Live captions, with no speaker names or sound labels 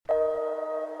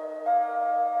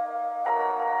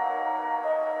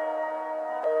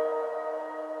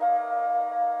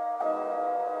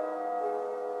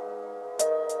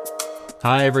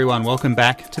Hi everyone, welcome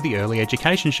back to the Early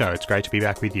Education Show. It's great to be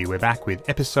back with you. We're back with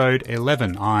episode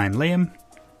 11. I'm Liam.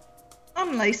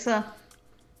 I'm Lisa.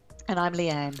 And I'm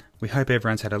Leanne. We hope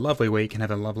everyone's had a lovely week and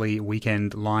have a lovely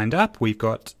weekend lined up. We've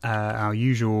got our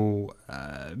usual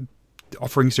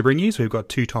offerings to bring you. So we've got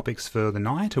two topics for the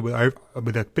night with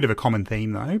a bit of a common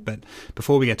theme though. But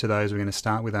before we get to those, we're going to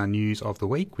start with our news of the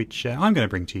week, which I'm going to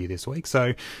bring to you this week.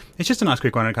 So it's just a nice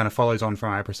quick one. It kind of follows on from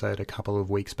our episode a couple of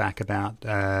weeks back about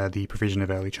the provision of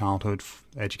early childhood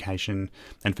education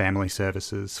and family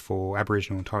services for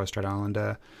Aboriginal and Torres Strait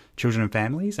Islander children and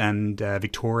families. And the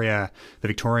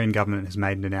Victorian government has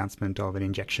made an announcement of an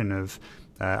injection of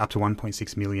up to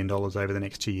 $1.6 million over the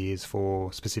next 2 years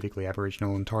for specifically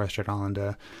Aboriginal and Torres Strait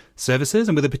Islander services,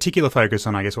 and with a particular focus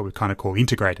on, I guess, what we kind of call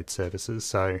integrated services.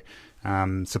 So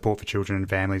support for children and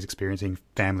families experiencing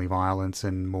family violence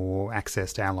and more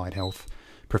access to allied health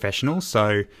professionals.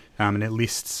 So, and it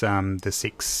lists the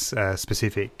six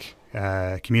specific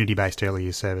community-based early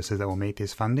years services that will meet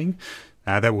this funding.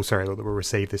 That will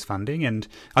receive this funding. And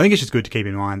I think it's just good to keep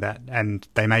in mind that, and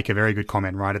they make a very good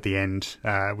comment right at the end,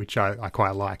 which I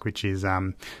quite like, which is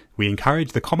we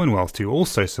encourage the Commonwealth to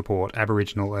also support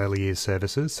Aboriginal early years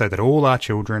services so that all our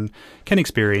children can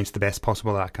experience the best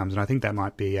possible outcomes. And I think that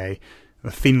might be a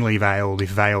thinly veiled, if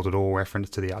veiled at all, reference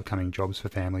to the upcoming Jobs for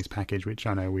Families package, which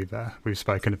I know we've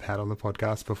spoken about on the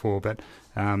podcast before. But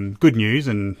good news,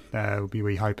 and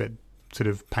we hope it sort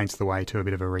of paints the way to a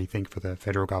bit of a rethink for the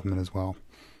federal government as well.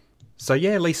 So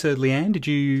yeah, Lisa, Leanne, did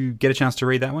you get a chance to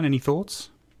read that one? Any thoughts?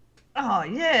 Oh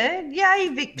yeah, yay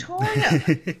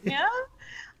Victoria! Yeah,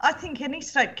 I think any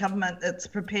state government that's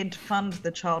prepared to fund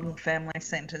the child and family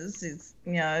centres is,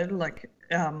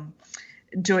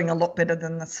 doing a lot better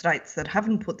than the states that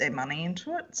haven't put their money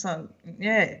into it. So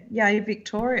yeah, yay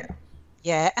Victoria.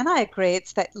 Yeah, and I agree.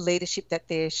 It's that leadership that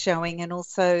they're showing, and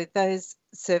also those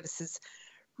services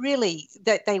really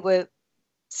that they were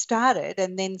started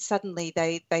and then suddenly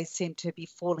they seem to be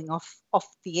falling off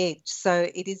the edge. So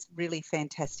it is really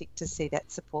fantastic to see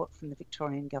that support from the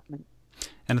Victorian government.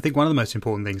 And I think one of the most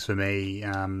important things for me,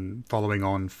 following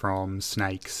on from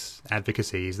Snake's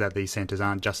advocacy, is that these centres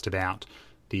aren't just about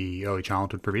the early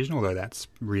childhood provision, although that's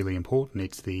really important.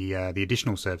 It's the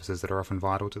additional services that are often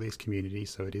vital to these communities.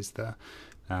 So it is the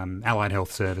allied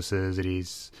health services, it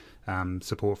is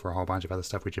support for a whole bunch of other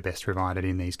stuff which are best provided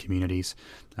in these communities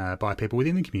by people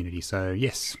within the community. So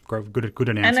yes, good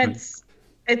announcement. And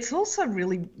it's also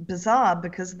really bizarre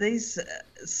because these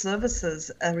services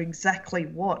are exactly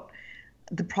what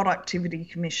the Productivity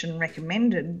Commission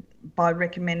recommended by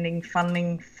recommending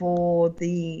funding for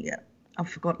the, I've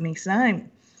forgotten his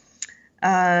name,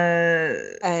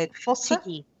 Foster?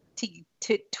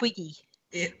 Twiggy.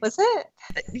 Yeah. Was it?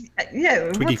 Yeah.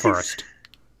 Twiggy Forrest.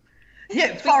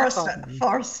 Yeah,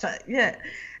 Forrester, yeah.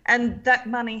 And that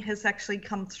money has actually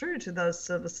come through to those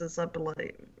services, I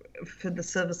believe, for the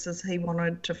services he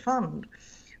wanted to fund,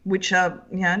 which are,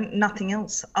 nothing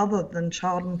else other than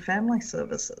child and family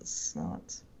services. So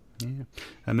it's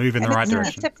a move in the right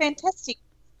direction.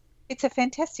 It's a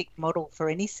fantastic model for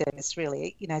any service,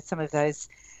 really. Some of those,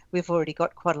 we've already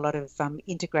got quite a lot of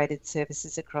integrated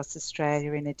services across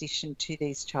Australia in addition to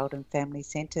these child and family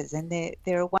centres, and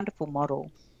they're a wonderful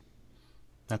model.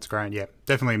 That's great, yeah.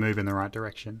 Definitely a move in the right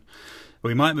direction.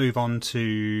 We might move on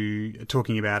to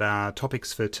talking about our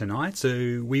topics for tonight.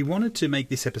 So we wanted to make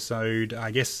this episode,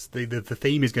 I guess the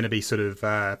theme is going to be sort of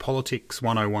Politics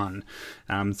 101.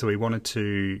 So we wanted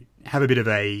to have a bit of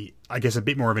a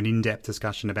bit more of an in-depth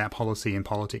discussion about policy and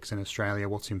politics in Australia,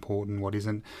 what's important, what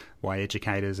isn't, why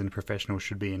educators and professionals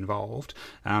should be involved.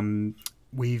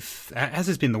 As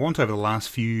has been the want over the last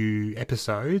few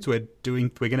episodes, we're going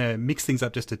to mix things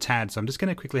up just a tad. So I'm just going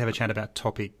to quickly have a chat about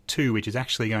topic 2, which is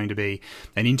actually going to be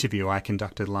an interview I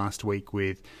conducted last week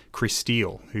with Chris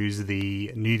Steele, who's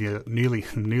the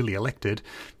newly elected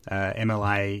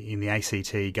MLA in the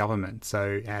ACT government.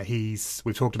 So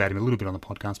we've talked about him a little bit on the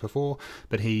podcast before,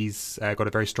 but he's got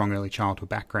a very strong early childhood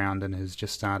background and has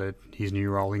just started his new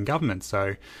role in government.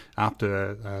 So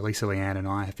after Lisa, Leanne and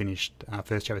I have finished our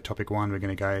first chat with topic 1, we're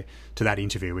going to go to that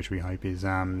interview, which we hope is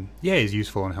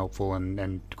useful and helpful.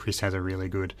 And Chris has a really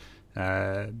good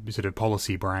sort of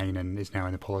policy brain and is now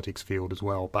in the politics field as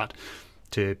well. But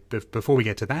before we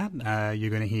get to that, you're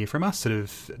going to hear from us sort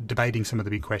of debating some of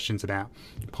the big questions about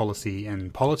policy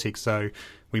and politics. So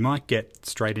we might get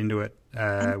straight into it.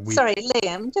 Sorry,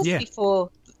 Liam,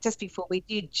 just before we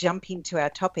do jump into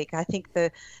our topic, I think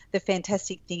the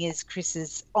fantastic thing is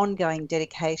Chris's ongoing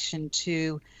dedication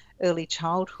to early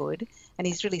childhood, and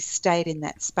he's really stayed in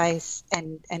that space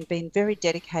and been very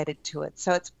dedicated to it.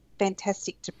 So it's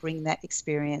fantastic to bring that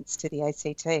experience to the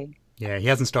ACT. Yeah, he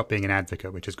hasn't stopped being an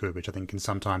advocate, which is good, which I think can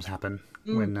sometimes happen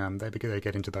when they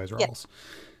get into those roles.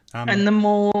 And the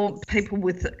more people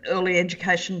with early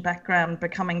education background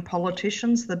becoming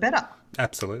politicians, the better.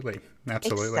 Absolutely.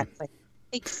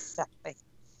 Exactly.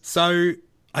 So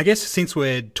I guess since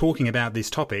we're talking about this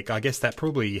topic, I guess that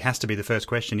probably has to be the first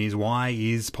question is, why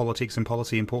is politics and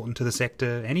policy important to the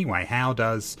sector anyway? How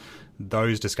does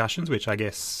those discussions, which I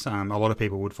guess a lot of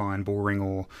people would find boring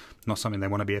or not something they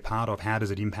want to be a part of, how does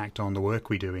it impact on the work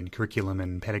we do in curriculum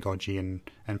and pedagogy and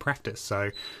practice? So,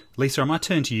 Lisa, I might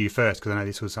turn to you first, because I know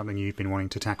this was something you've been wanting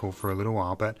to tackle for a little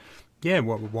while. But yeah,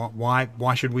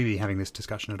 why should we be having this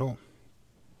discussion at all?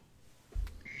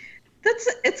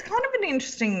 It's kind of an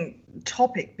interesting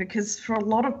topic, because for a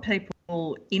lot of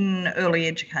people in early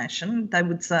education, they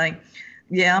would say,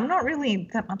 yeah, I'm not really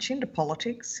that much into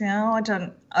politics. You know, I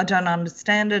don't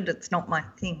understand it. It's not my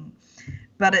thing.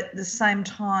 But at the same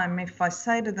time, if I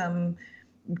say to them,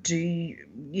 do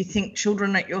you think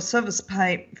children at your service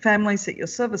families at your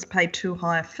service pay too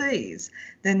high fees,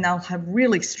 then they'll have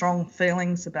really strong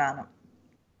feelings about it.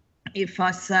 If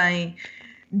I say,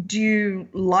 do you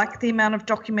like the amount of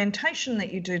documentation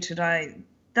that you do today,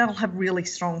 they'll have really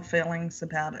strong feelings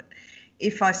about it.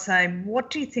 If I say,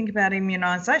 what do you think about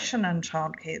immunisation and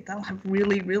childcare, they'll have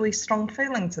really, really strong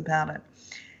feelings about it.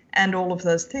 And all of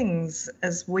those things,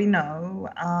 as we know,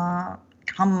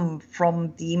 come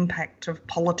from the impact of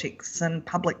politics and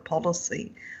public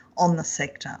policy on the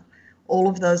sector. All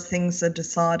of those things are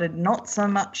decided not so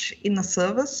much in the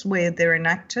service where they're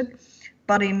enacted,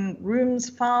 but in rooms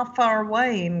far, far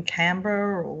away in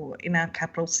Canberra or in our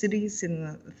capital cities in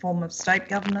the form of state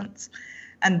governments.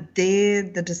 And they're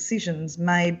the decisions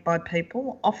made by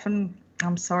people, often,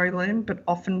 I'm sorry, Liam, but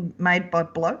often made by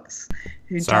blokes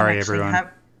who don't actually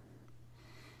have...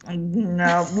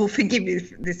 No, we'll forgive you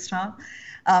this time.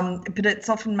 But it's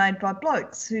often made by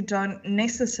blokes who don't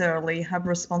necessarily have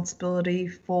responsibility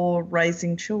for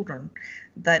raising children.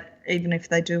 That even if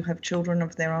they do have children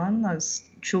of their own, those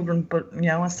children,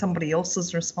 are somebody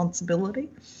else's responsibility.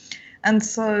 And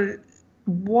so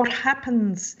what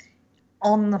happens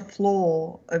on the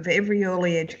floor of every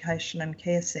early education and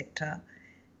care sector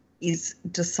is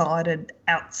decided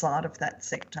outside of that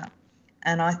sector.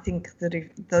 And I think that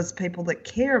if those people that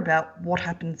care about what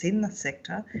happens in the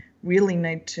sector really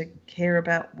need to care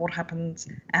about what happens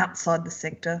outside the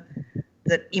sector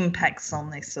that impacts on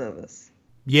their service.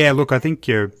 Yeah, look, I think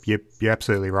you're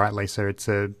absolutely right, Lisa.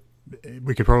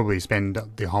 We could probably spend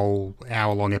the whole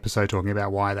hour-long episode talking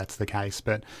about why that's the case,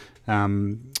 but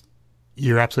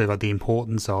you're absolutely right. The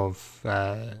importance of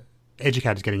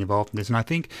educators getting involved in this. And I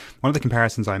think one of the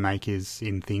comparisons I make is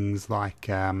in things like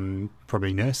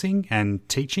probably nursing and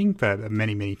teaching for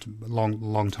many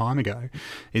long time ago,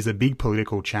 is a big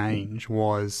political change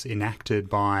was enacted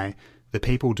by the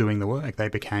people doing the work. They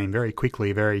became very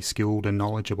quickly very skilled and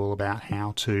knowledgeable about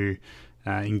how to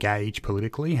engage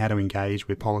politically, how to engage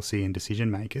with policy and decision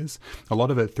makers. A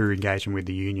lot of it through engagement with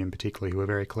the union particularly, who are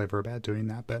very clever about doing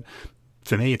that. But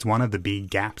for me, it's one of the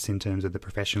big gaps in terms of the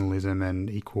professionalism and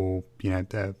equal,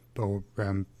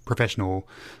 professional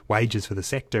wages for the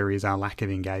sector is our lack of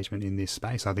engagement in this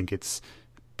space. I think it's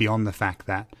beyond the fact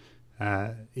that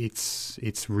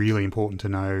it's really important to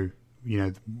know,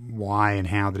 why and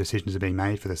how the decisions are being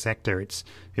made for the sector. It's,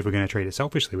 if we're going to treat it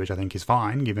selfishly, which I think is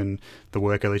fine, given the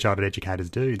work early childhood educators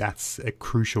do, that's a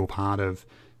crucial part of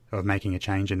making a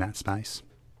change in that space.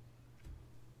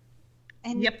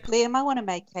 And Liam, I want to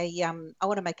make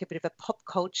a bit of a pop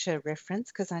culture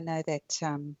reference, because I know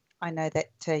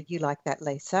that you like that,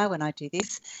 Lisa, when I do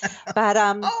this. But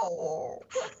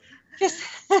just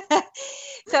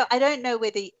so I don't know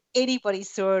whether anybody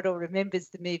saw it or remembers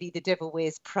the movie The Devil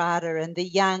Wears Prada, and the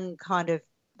young kind of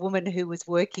woman who was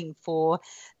working for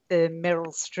the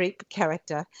Meryl Streep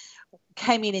character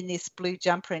came in this blue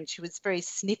jumper, and she was very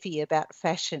sniffy about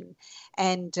fashion.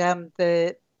 And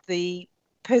the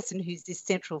person who's this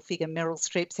central figure, Meryl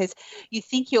Streep, says, "You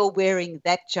think you're wearing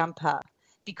that jumper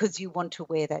because you want to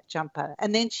wear that jumper."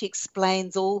 And then she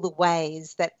explains all the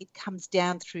ways that it comes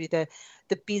down through the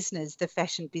business, the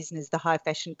fashion business, the high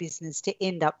fashion business, to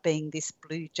end up being this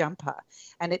blue jumper,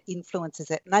 and it influences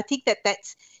it. And I think that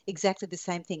that's exactly the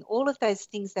same thing. All of those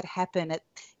things that happen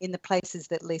in the places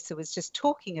that Lisa was just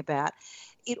talking about,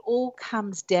 it all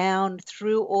comes down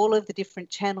through all of the different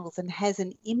channels and has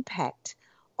an impact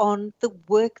on the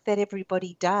work that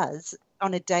everybody does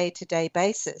on a day-to-day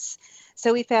basis.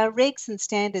 So if our regs and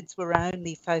standards were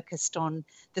only focused on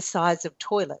the size of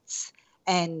toilets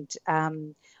and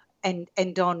on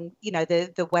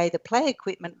the way the play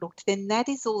equipment looked, then that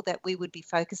is all that we would be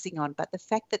focusing on. But the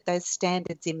fact that those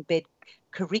standards embed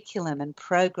curriculum and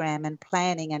program and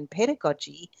planning and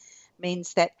pedagogy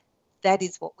means that that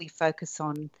is what we focus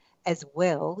on as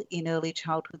well in early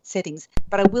childhood settings.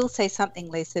 But I will say something,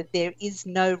 Lisa, there is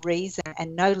no reason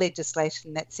and no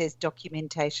legislation that says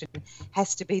documentation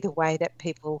has to be the way that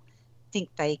people think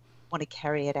they want to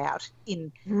carry it out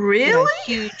in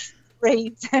huge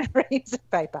reams and reams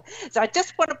of paper. So I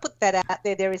just want to put that out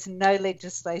there. There is no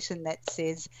legislation that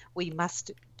says we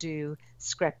must do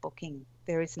scrapbooking.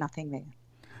 There is nothing there.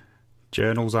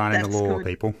 Journals aren't in the law,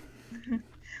 people.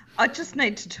 I just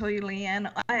need to tell you,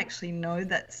 Leanne, I actually know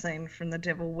that scene from The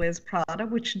Devil Wears Prada,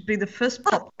 which would be the first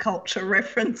pop culture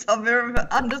reference I've ever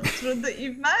understood that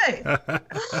you've made.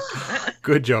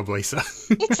 Good job, Lisa.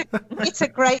 It's a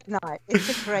great night.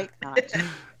 It's a great night.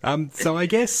 So I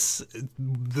guess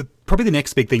probably the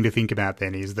next big thing to think about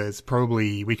then is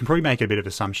we can probably make a bit of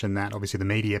assumption that obviously the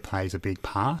media plays a big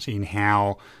part in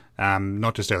how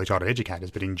not just early childhood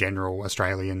educators, but in general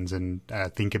Australians and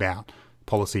think about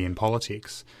policy and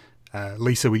politics.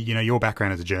 Lisa, your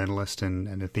background as a journalist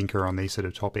and a thinker on these sort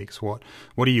of topics, what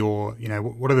are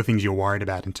the things you're worried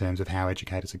about in terms of how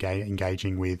educators are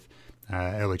engaging with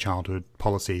early childhood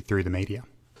policy through the media?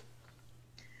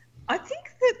 I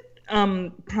think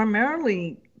that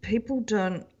primarily people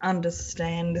don't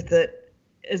understand that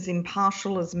as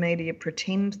impartial as media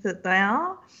pretend that they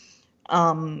are,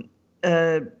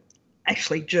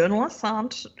 actually, journalists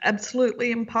aren't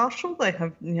absolutely impartial. They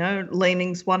have,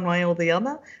 leanings one way or the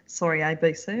other. Sorry,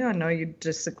 ABC, I know you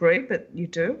disagree, but you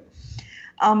do.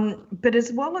 But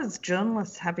as well as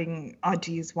journalists having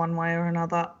ideas one way or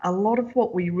another, a lot of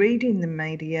what we read in the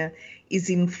media is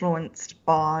influenced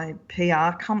by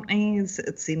PR companies.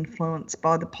 It's influenced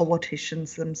by the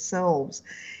politicians themselves.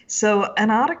 So an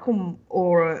article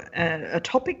or a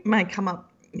topic may come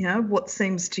up, what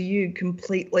seems to you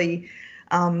completely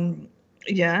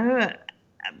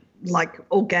like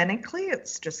organically,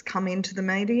 it's just come into the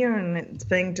media and it's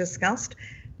being discussed.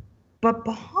 But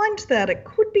behind that, it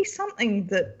could be something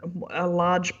that a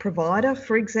large provider,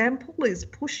 for example, is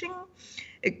pushing.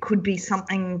 It could be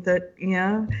something that,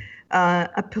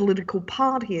 a political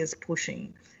party is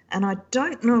pushing. And I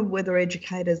don't know whether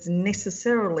educators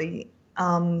necessarily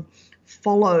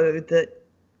follow that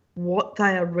what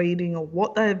they are reading or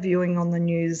what they are viewing on the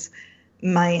news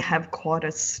may have quite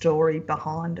a story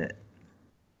behind it.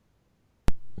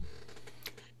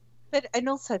 And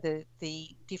also the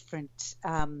different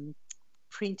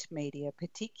print media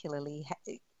particularly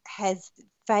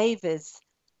favours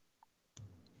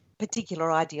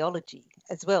particular ideology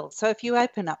as well. So if you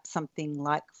open up something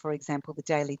like, for example, the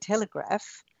Daily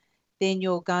Telegraph, then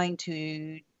you're going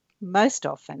to most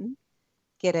often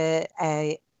get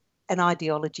an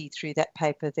ideology through that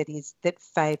paper that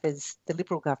favours the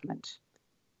Liberal government.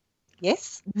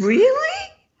 Yes?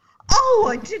 Really? Oh,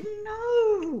 I didn't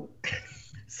know.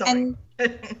 Sorry.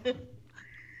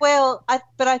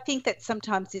 But I think that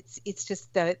sometimes it's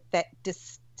just that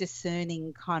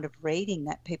discerning kind of reading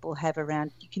that people have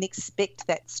around. You can expect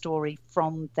that story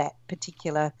from that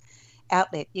particular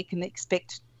outlet. You can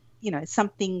expect,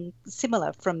 something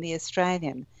similar from the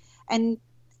Australian. And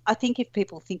I think if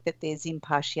people think that there's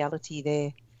impartiality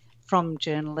there from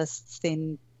journalists,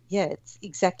 then it's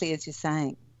exactly as you're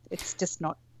saying. It's just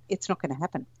not. It's not going to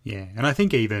happen. Yeah, and I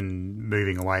think even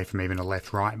moving away from even a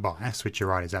left-right bias, which you're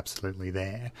right is absolutely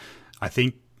there, I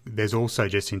think there's also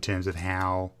just in terms of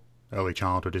how early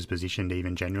childhood is positioned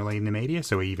even generally in the media,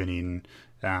 so even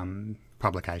in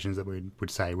publications that we would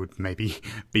say would maybe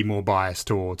be more biased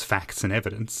towards facts and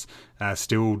evidence,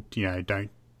 still,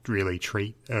 don't really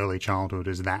treat early childhood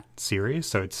as that serious,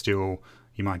 so it's still...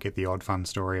 You might get the odd fun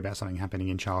story about something happening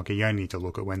in childcare. You only need to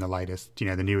look at when the latest,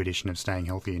 the new edition of Staying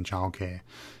Healthy in Childcare,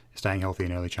 Staying Healthy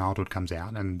in Early Childhood comes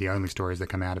out, and the only stories that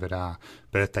come out of it are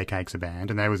birthday cakes are banned,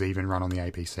 and that was even run on the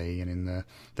APC and in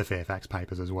the Fairfax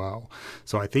papers as well.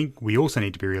 So I think we also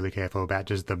need to be really careful about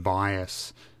just the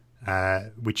bias,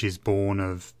 which is born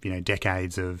of,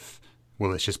 decades of,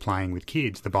 well, it's just playing with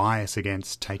kids, the bias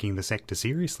against taking the sector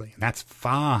seriously. And that's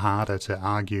far harder to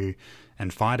argue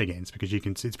and fight against because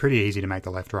it's pretty easy to make the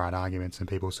left-right arguments and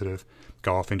people sort of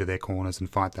go off into their corners and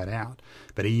fight that out.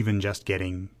 But even just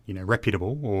getting,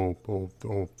 reputable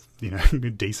or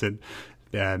decent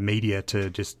media to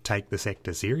just take the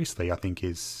sector seriously, I think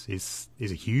is a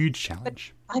huge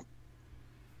challenge. But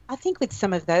I think with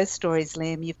some of those stories,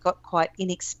 Liam, you've got quite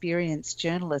inexperienced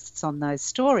journalists on those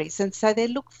stories, and so they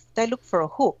look for a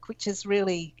hook, which is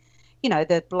really,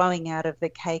 the blowing out of the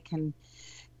cake and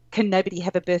can nobody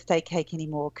have a birthday cake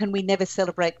anymore? Can we never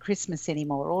celebrate Christmas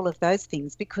anymore? All of those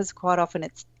things, because quite often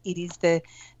it is the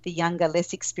younger,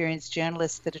 less experienced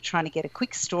journalists that are trying to get a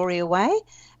quick story away,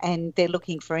 and they're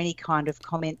looking for any kind of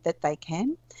comment that they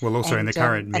can. Well, also in the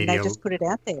current media, and they just put it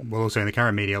out there. Well, also in the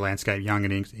current media landscape, young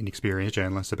and inexperienced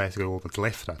journalists are basically all that's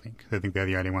left. I think they're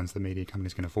the only ones the media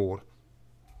companies can afford.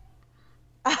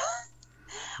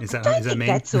 Is that mean?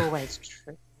 That's always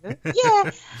true.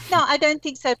 Yeah, no, I don't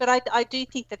think so. But I do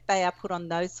think that they are put on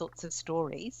those sorts of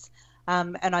stories,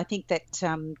 and I think that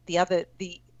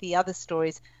the other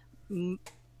stories, we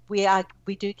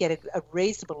do get a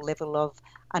reasonable level of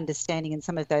understanding in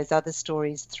some of those other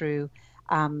stories through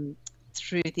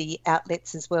the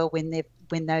outlets as well.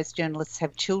 When those journalists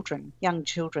have children, young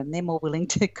children, they're more willing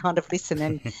to kind of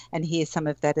listen and hear some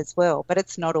of that as well. But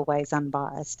it's not always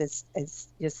unbiased, as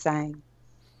you're saying.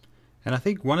 And I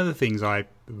think one of the things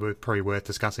probably worth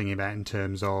discussing about in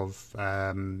terms of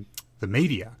the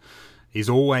media is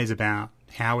always about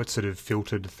how it's sort of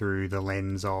filtered through the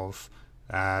lens of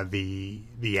the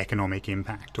economic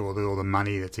impact or the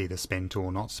money that's either spent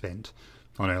or not spent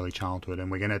on early childhood.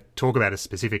 And we're going to talk about a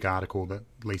specific article that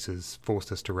Lisa's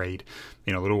forced us to read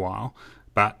in a little while,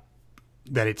 but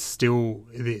that it's still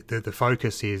the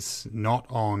focus is not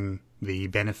on the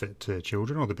benefit to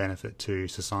children or the benefit to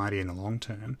society in the long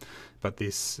term, but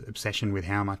this obsession with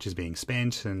how much is being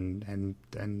spent and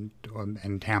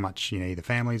how much the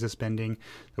families are spending,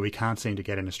 that we can't seem to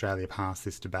get in Australia past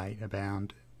this debate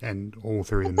about and all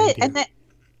through the media. And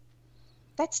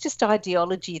that's just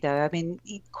ideology, though. I mean,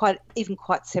 quite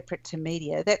separate to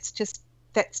media. That's just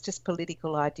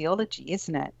political ideology,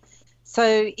 isn't it?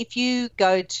 So if you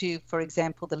go to, for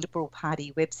example, the Liberal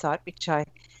Party website, which I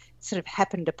sort of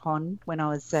happened upon when I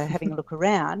was having a look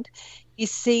around, you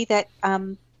see that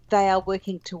they are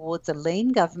working towards a lean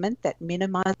government that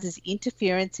minimises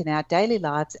interference in our daily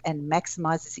lives and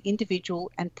maximises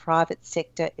individual and private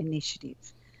sector initiative.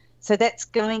 So that's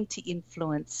going to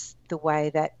influence the way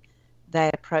that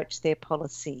they approach their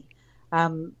policy.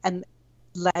 And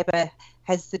Labor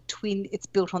has it's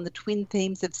built on the twin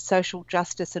themes of social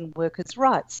justice and workers'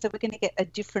 rights. So we're going to get a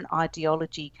different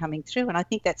ideology coming through. And I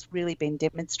think that's really been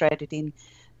demonstrated in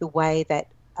the way that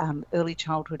early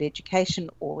childhood education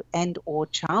or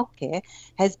childcare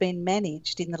has been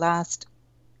managed in the last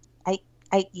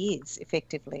eight years,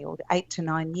 effectively, or 8 to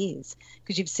 9 years,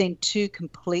 because you've seen two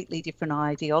completely different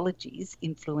ideologies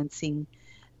influencing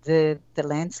the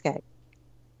landscape.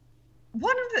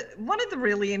 One of the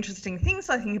really interesting things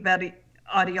I think about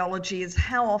ideology is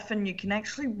how often you can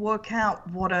actually work out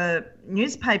what a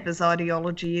newspaper's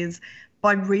ideology is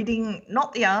by reading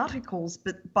not the articles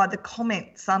but by the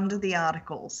comments under the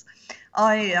articles.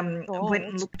 I went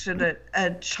and looked at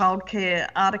a childcare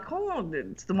article.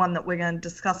 It's the one that we're going to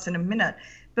discuss in a minute,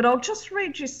 but I'll just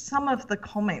read you some of the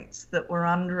comments that were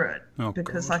under it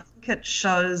because I think it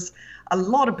shows a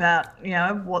lot about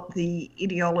what the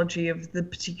ideology of the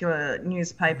particular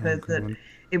newspaper that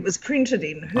it was printed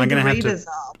in, who the readers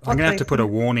are. I'm going to have to put a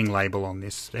warning label on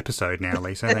this episode now,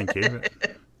 Lisa. Thank you.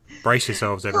 Brace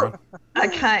yourselves, everyone.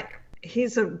 Okay,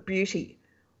 here's a beauty.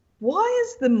 Why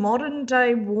is the modern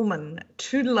day woman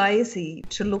too lazy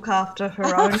to look after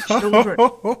her own children?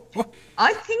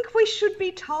 I think we should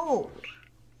be told.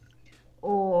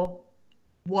 Or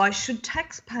why should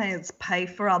taxpayers pay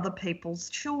for other people's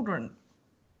children?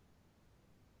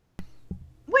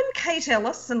 When Kate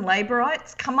Ellis and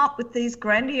Laborites come up with these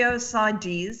grandiose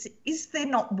ideas, is there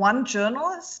not one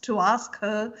journalist to ask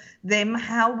them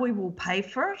how we will pay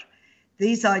for it?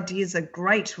 These ideas are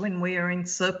great when we are in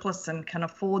surplus and can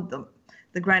afford them.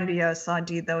 The grandiose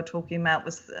idea they were talking about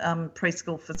was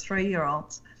preschool for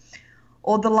 3-year-olds.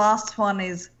 Or the last one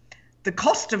is the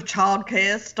cost of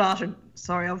childcare started.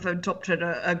 Sorry, I've adopted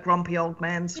a grumpy old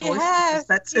man's voice because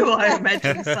that's who I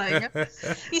imagine saying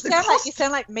it. You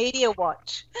sound like Media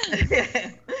Watch.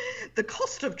 Yeah. The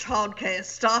cost of childcare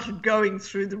started going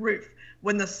through the roof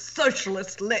when the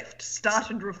socialist left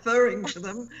started referring to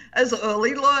them as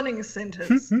early learning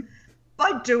centres.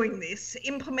 By doing this,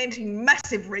 implementing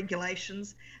massive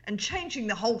regulations and changing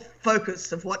the whole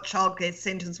focus of what childcare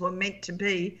centres were meant to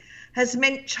be has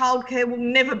meant childcare will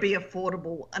never be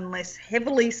affordable unless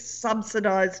heavily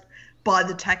subsidised by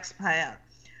the taxpayer.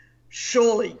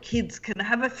 Surely kids can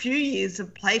have a few years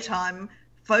of playtime,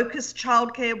 focused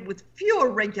childcare with fewer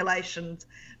regulations,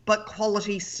 but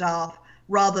quality staff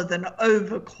rather than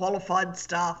overqualified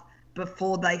staff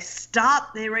before they start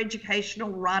their educational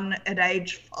run at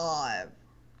age 5.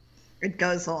 It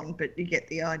goes on, but you get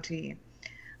the idea.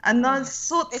 And those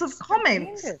sorts of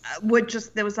comments tremendous. were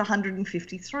just, there was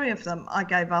 153 of them. I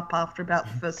gave up after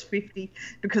about the first 50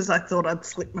 because I thought I'd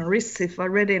slip my wrists if I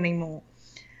read any more.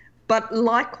 But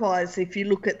likewise, if you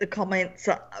look at the comments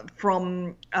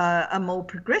from a more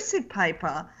progressive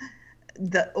paper,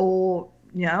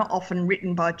 often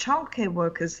written by childcare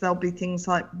workers, there'll be things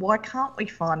like, why can't we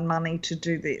find money to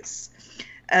do this?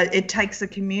 It takes a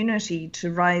community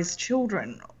to raise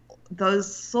children.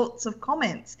 Those sorts of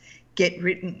comments get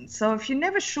written. So if you're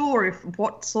never sure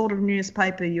what sort of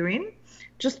newspaper you're in,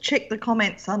 just check the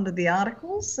comments under the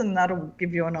articles and that'll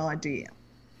give you an idea.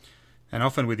 And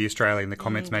often with the Australian, the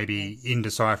comments may be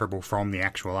indecipherable from the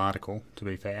actual article, to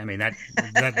be fair. I mean,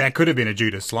 that could have been a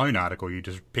Judith Sloan article you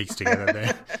just pieced together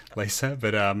there, Lisa.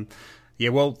 But,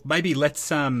 well, maybe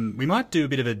we might do a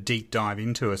bit of a deep dive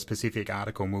into a specific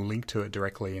article and we'll link to it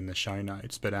directly in the show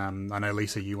notes. But I know,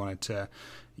 Lisa,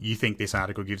 you think this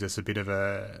article gives us a bit of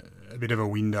a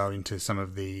window into some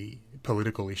of the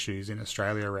political issues in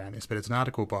Australia around this, but it's an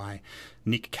article by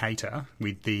Nick Cater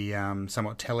with the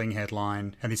somewhat telling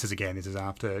headline, and this is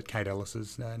after Kate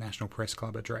Ellis's National Press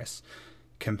Club address.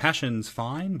 Compassion's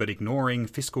fine, but ignoring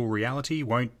fiscal reality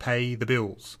won't pay the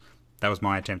bills. That was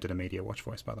my attempt at a Media Watch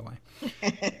voice, by the way.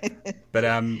 But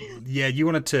you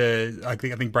wanted to, I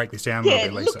think break this down a little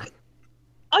bit, Lisa. Look,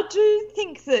 I do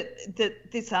think that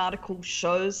this article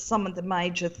shows some of the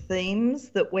major themes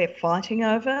that we're fighting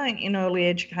over in early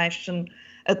education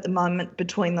at the moment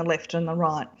between the left and the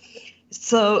right.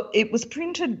 So it was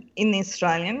printed in The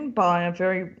Australian by a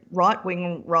very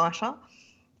right-wing writer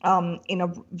in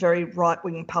a very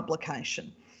right-wing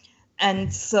publication.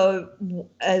 And so,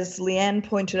 as Leanne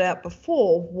pointed out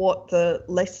before, what the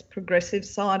less progressive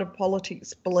side of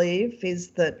politics believe is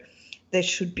that there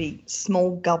should be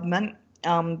small government,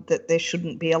 that there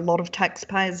shouldn't be a lot of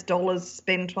taxpayers' dollars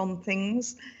spent on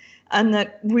things, and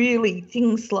that really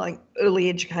things like early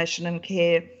education and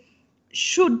care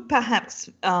should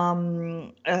perhaps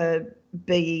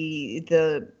be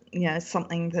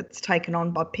something that's taken on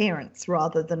by parents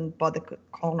rather than by the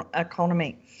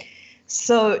economy.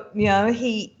 So,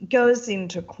 he goes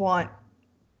into quite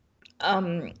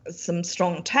some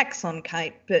strong attacks on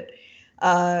Kate, but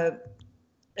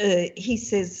he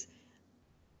says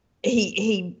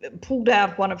he pulled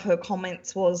out one of her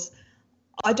comments was,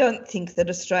 I don't think that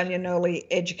Australian early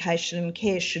education and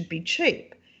care should be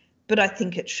cheap, but I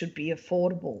think it should be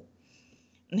affordable.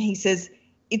 And he says,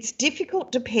 it's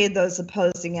difficult to pair those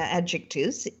opposing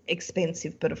adjectives,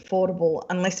 expensive but affordable,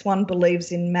 unless one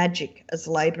believes in magic, as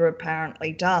Labor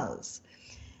apparently does.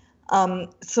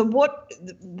 So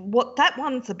what that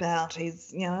one's about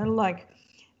is,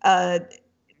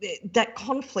 that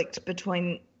conflict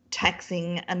between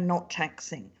taxing and not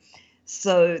taxing.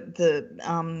 So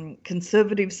the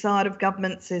conservative side of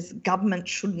government says government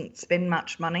shouldn't spend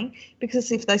much money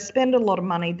because if they spend a lot of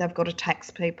money, they've got to tax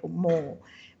people more.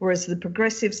 Whereas the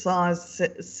progressive side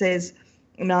says,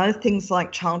 things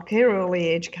like childcare,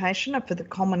 early education are for the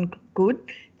common good.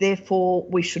 Therefore,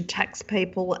 we should tax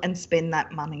people and spend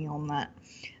that money on that.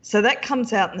 So that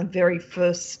comes out in the very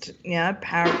first,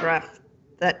 paragraph,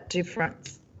 that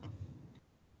difference.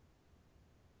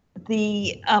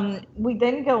 We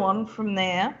then go on from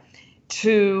there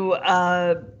to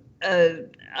a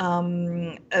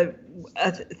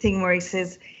thing where he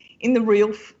says, in the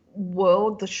real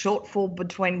world, the shortfall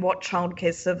between what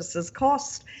childcare services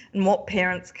cost and what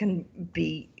parents can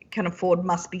afford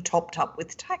must be topped up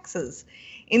with taxes.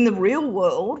 In the real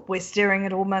world, we're staring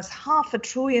at almost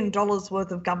 $500 billion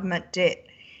worth of government debt.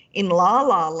 In La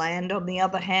La Land, on the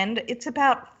other hand, it's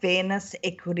about fairness,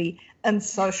 equity, and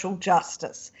social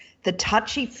justice, the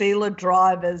touchy-feely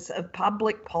drivers of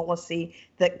public policy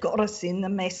that got us in the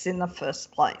mess in the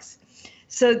first place.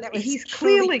 So he's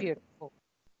clearly beautiful.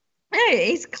 Yeah,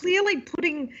 he's clearly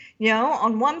putting,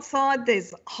 on one side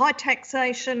there's high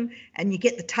taxation and you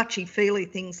get the touchy-feely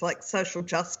things like social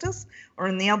justice, or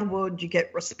in the other word you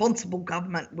get responsible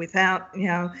government without,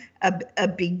 a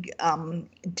big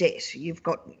debt. You've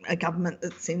got a government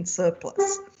that's in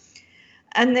surplus.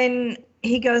 And then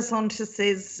he goes on to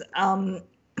says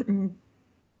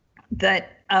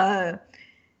that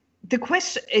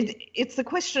it's the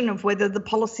question of whether the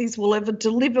policies will ever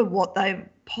deliver what they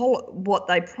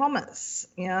promise.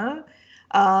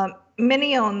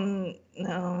 Many on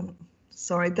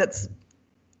that's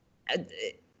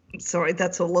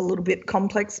all a little bit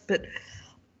complex, but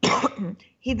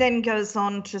he then goes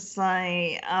on to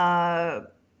say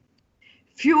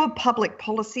fewer public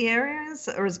policy areas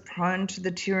are as prone to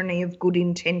the tyranny of good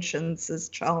intentions as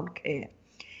childcare.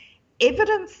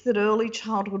 Evidence that early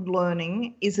childhood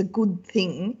learning is a good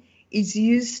thing is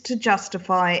used to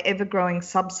justify ever-growing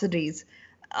subsidies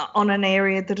on an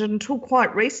area that until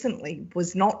quite recently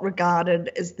was not regarded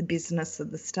as the business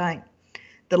of the state.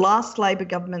 The last Labor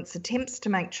government's attempts to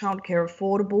make childcare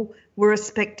affordable were a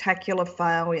spectacular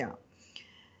failure.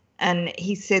 And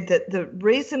he said that the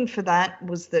reason for that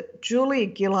was that Julia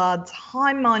Gillard's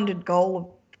high-minded goal of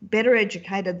better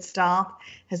educated staff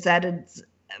has added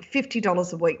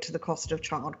 $50 a week to the cost of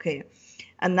childcare.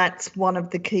 And that's one of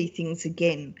the key things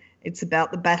again. It's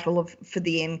about the battle for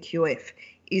the NQF,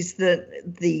 is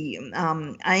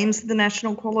the aims of the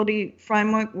National Quality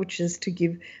Framework, which is to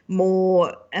give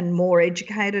more and more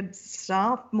educated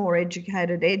staff, more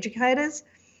educated educators.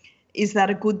 Is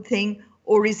that a good thing?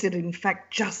 Or is it in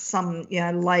fact just some,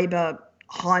 Labor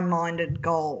high-minded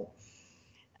goal?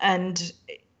 And,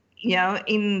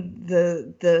 in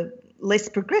the less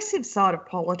progressive side of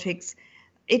politics,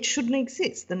 it shouldn't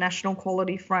exist. The National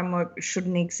Quality Framework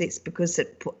shouldn't exist because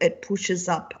it pushes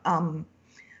up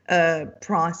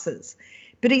prices.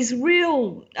 But his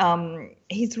real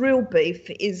beef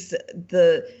is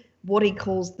what he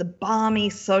calls the balmy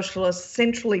socialist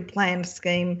centrally planned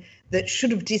scheme that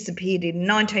should have disappeared in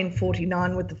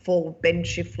 1949 with the fall of Ben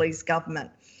Chifley's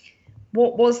government.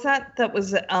 What was that? That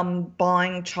was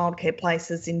buying childcare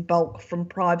places in bulk from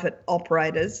private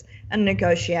operators and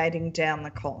negotiating down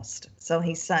the cost. So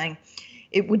he's saying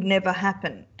it would never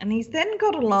happen. And he's then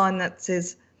got a line that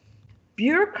says,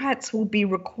 bureaucrats will be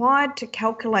required to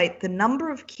calculate the number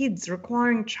of kids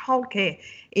requiring childcare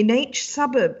in each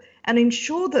suburb and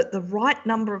ensure that the right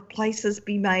number of places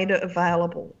be made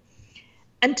available.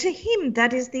 And to him,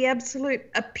 that is the absolute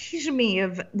epitome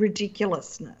of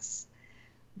ridiculousness.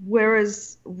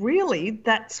 Whereas really,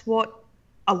 that's what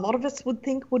a lot of us would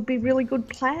think would be really good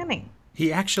planning.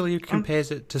 He actually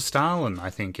compares it to Stalin, I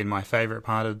think, in my favourite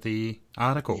part of the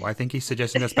article. I think he's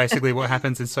suggesting that's basically what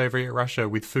happens in Soviet Russia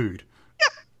with food.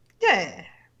 Yeah,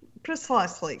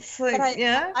 precisely. So,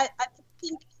 I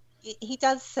think he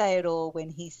does say it all when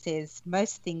he says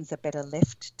most things are better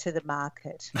left to the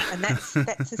market, and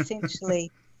that's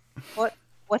essentially what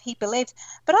he believes.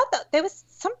 But I thought there was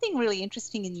something really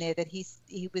interesting in there that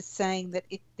he was saying that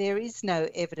there is no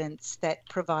evidence that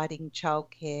providing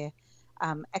childcare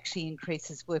actually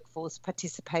increases workforce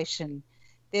participation,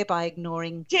 thereby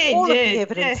ignoring all of the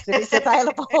evidence that is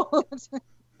available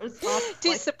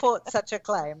to support such a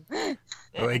claim.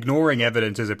 Well, ignoring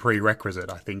evidence is a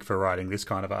prerequisite, I think, for writing this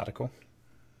kind of article.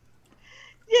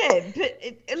 Yeah, but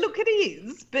it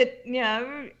is. But,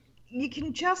 you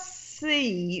can just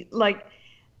see,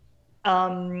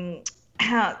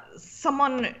 how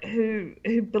someone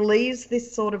who believes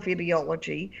this sort of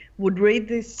ideology would read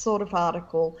this sort of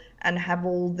article and have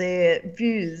all their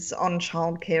views on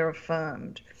childcare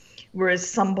affirmed. Whereas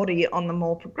somebody on the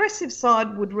more progressive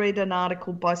side would read an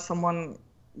article by someone,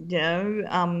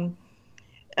 where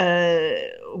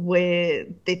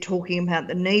they're talking about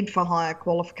the need for higher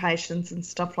qualifications and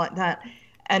stuff like that,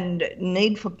 and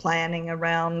need for planning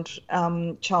around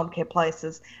childcare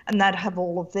places, and that have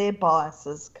all of their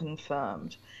biases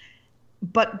confirmed.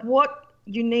 But what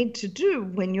you need to do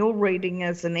when you're reading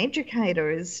as an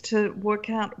educator is to work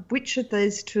out which of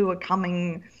these two are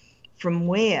coming from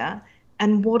where,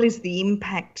 and what is the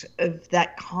impact of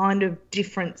that kind of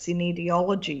difference in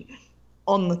ideology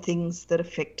on the things that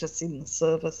affect us in the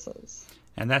services.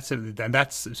 And that's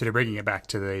sort of bringing it back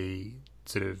to the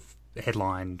sort of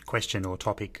headline question or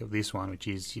topic of this one, which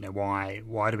is, why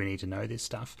do we need to know this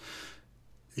stuff?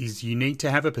 Is you need to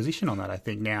have a position on that, I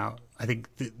think. Now, I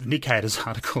think the Nick Hayter's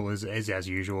article is as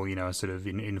usual, a sort of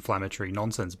inflammatory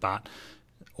nonsense, but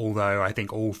although I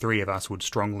think all three of us would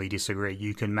strongly disagree,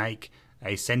 you can make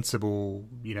a sensible,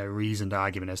 reasoned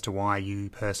argument as to why you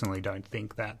personally don't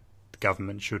think that the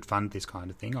government should fund this kind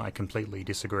of thing. I completely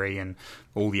disagree, and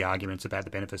all the arguments about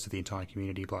the benefits of the entire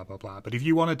community, blah, blah, blah. But if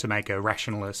you wanted to make a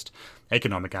rationalist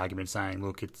economic argument saying,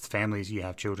 look, it's families, you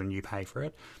have children, you pay for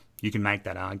it, you can make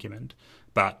that argument.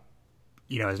 But,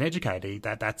 as an educator,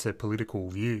 that's a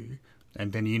political view.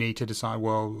 And then you need to decide,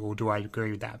 well, or do I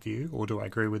agree with that view, or do I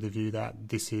agree with the view that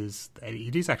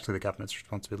it is actually the government's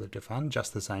responsibility to fund,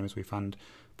 just the same as we fund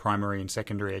primary and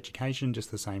secondary education, just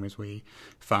the same as we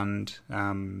fund,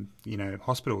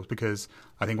 hospitals. Because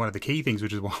I think one of the key things,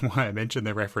 which is why I mentioned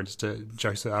the reference to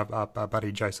our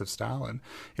buddy Joseph Stalin,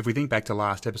 if we think back to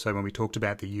last episode when we talked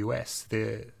about the US,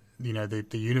 the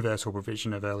universal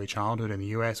provision of early childhood in the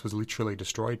US was literally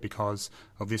destroyed because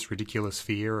of this ridiculous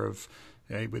fear of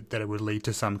that it would lead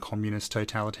to some communist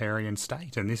totalitarian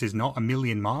state. And this is not a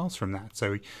million miles from that.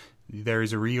 So there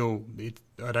is I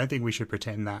don't think we should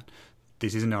pretend that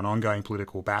this isn't an ongoing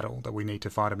political battle that we need to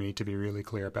fight, and we need to be really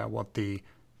clear about what the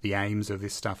aims of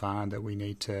this stuff are, and that as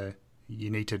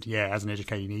an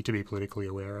educator, you need to be politically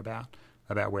aware about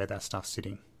about where that stuff's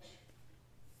sitting.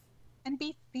 And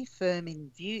be firm in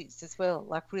views as well,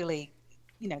 like really,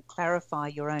 clarify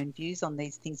your own views on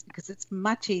these things, because it's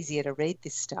much easier to read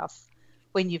this stuff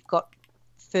when you've got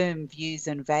firm views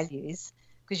and values,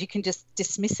 because you can just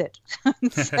dismiss it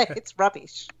and say it's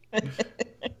rubbish.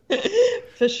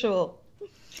 For sure.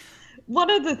 One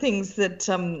of the things that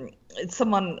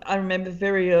someone, I remember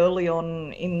very early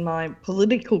on in my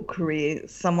political career,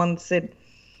 someone said,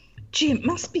 gee, it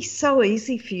must be so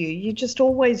easy for you. You just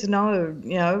always know,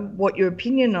 what your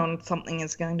opinion on something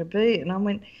is going to be. And I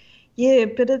went, yeah,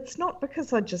 but it's not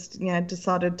because I just,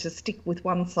 decided to stick with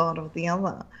one side or the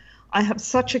other. I have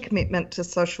such a commitment to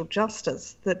social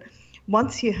justice that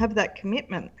once you have that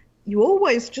commitment, you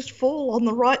always just fall on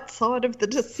the right side of the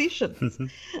decisions.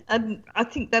 And I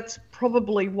think that's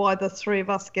probably why the three of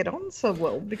us get on so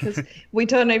well, because we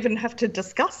don't even have to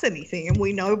discuss anything and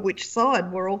we know which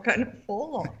side we're all going to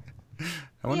fall on.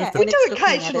 We do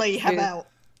occasionally have our...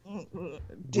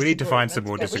 We need to find some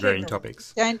more disagreeing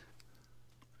topics.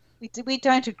 We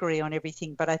don't agree on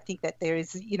everything, but I think that there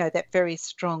is, that very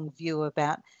strong view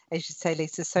about, as you say,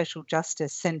 Lisa, social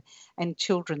justice and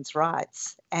children's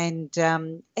rights. And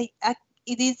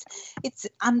it's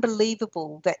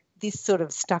unbelievable that this sort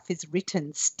of stuff is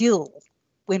written still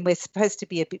when we're supposed to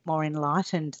be a bit more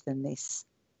enlightened than this.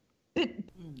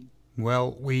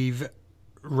 Well, we've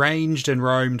ranged and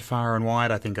roamed far and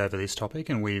wide, I think, over this topic,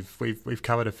 and we've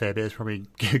covered a fair bit. It's probably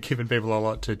given people a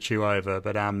lot to chew over,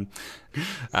 but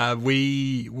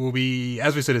we will be,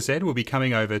 as we sort of said, we'll be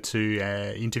coming over to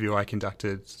an interview I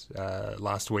conducted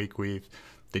last week with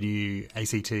the new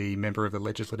ACT member of the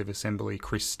Legislative Assembly,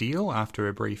 Chris Steele, after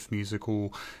a brief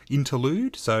musical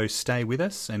interlude. So stay with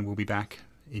us, and we'll be back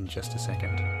in just a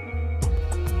second.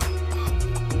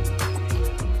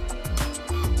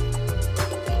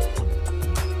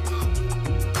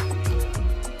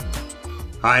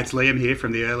 Hi, it's Liam here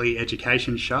from the Early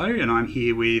Education Show, and I'm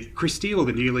here with Chris Steele,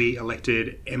 the newly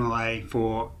elected MLA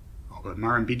for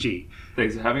Murrumbidgee.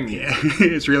 Thanks for having me. Yeah,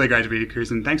 it's really great to be here,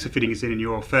 Chris, and thanks for fitting us in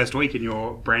your first week in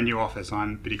your brand new office.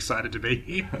 I'm a bit excited to be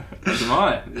here. As am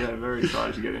I. Yeah, very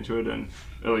excited to get into it, and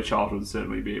early childhood will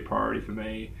certainly be a priority for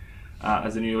me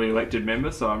as a newly elected member,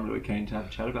 so I'm really keen to have a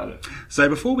chat about it. So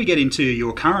before we get into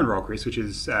your current role, Chris, which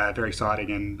is very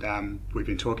exciting, and we've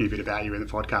been talking a bit about you in the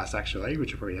podcast, actually,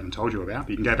 which I probably haven't told you about,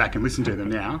 but you can go back and listen to them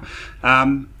now.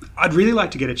 I'd really like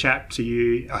to get a chat to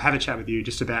you, or have a chat with you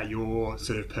just about your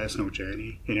sort of personal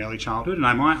journey in early childhood, and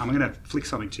I'm going to flick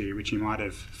something to you, which you might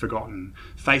have forgotten.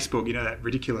 Facebook, that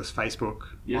ridiculous Facebook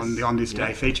on this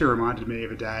day feature reminded me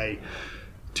of a day,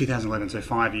 2011, so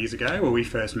 5 years ago, where we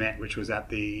first met, which was at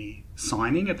the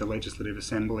signing at the Legislative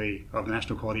Assembly of the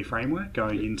National Quality Framework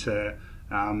going into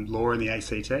law in the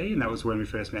ACT, and that was when we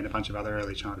first met a bunch of other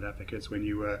early childhood advocates when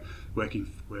you were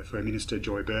working for Minister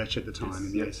Joy Birch at the time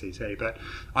in the ACT. But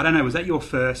I don't know, was that your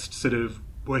first sort of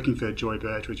working for Joy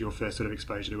Birch, was your first sort of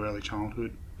exposure to early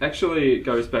childhood? Actually, it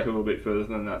goes back a little bit further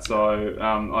than that. So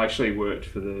I actually worked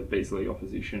for the Beazley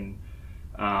opposition.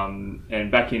 And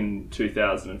back in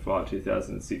 2005,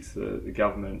 2006, the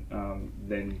government,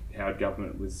 then Howard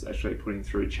government, was actually putting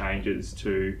through changes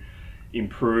to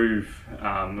improve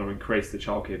or increase the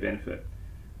childcare benefit.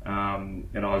 And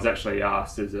I was actually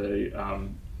asked as a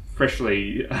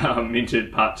freshly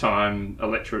minted part-time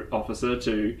electorate officer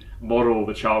to model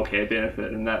the childcare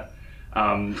benefit, and that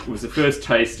was the first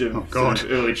taste of, sort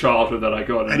of early childhood that I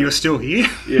got. And you're still here?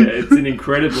 Yeah, it's an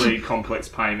incredibly complex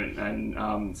payment,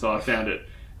 and so I found it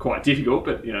quite difficult,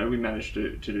 but we managed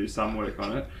to do some work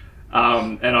on it.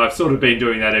 And I've sort of been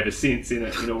doing that ever since in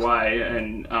a way,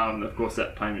 and of course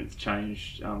that payment's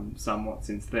changed somewhat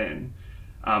since then.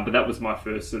 But that was my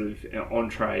first sort of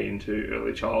entree into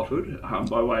early childhood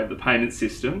by way of the payment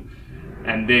system.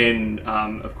 And then,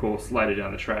 of course, later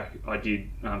down the track, I did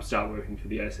start working for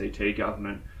the ACT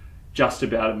government just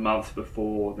about a month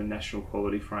before the National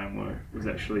Quality Framework was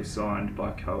actually signed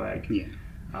by COAG. Yeah.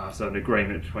 So an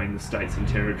agreement between the states and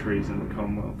territories and the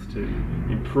Commonwealth to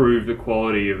improve the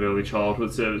quality of early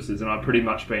childhood services. And I've pretty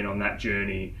much been on that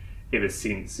journey ever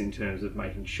since in terms of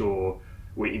making sure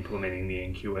we're implementing the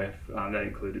NQF. That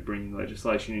included bringing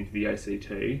legislation into the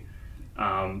ACT.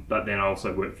 But then I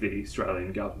also worked for the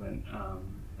Australian government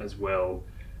as well,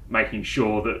 making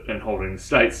sure that and holding the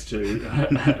states to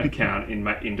account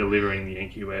in delivering the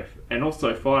NQF, and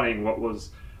also fighting what was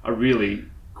a really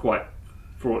quite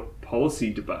fraught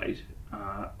policy debate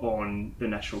on the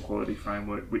National Quality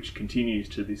Framework, which continues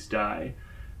to this day,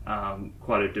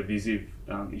 quite a divisive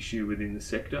issue within the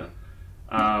sector.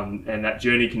 And that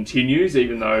journey continues,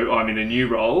 even though I'm in a new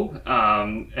role,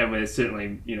 and there's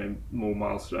certainly more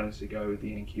milestones to go with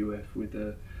the NQF, with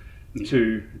the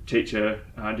 2 teacher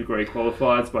degree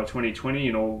qualifieds by 2020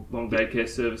 in all long day care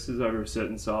services over a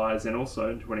certain size, and also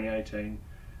in 2018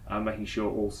 making sure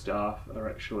all staff are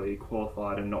actually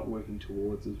qualified and not working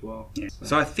towards as well. Yeah.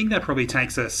 So I think that probably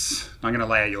takes us, I'm going to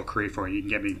lay out your career for you. You can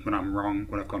get me when I'm wrong,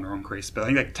 when I've gone wrong, Chris. But I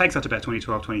think that takes us to about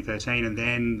 2012, 2013. And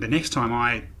then the next time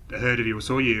I heard of you or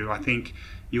saw you, I think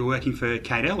you were working for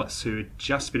Kate Ellis, who had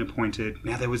just been appointed.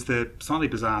 Now, there was the slightly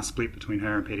bizarre split between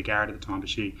her and Peter Garrett at the time, but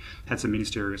she had some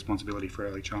ministerial responsibility for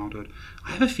early childhood.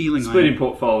 I have a feeling... Split in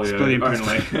portfolio only.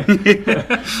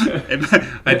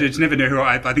 I just never knew who...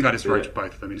 I think I just wrote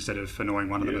both of them instead of annoying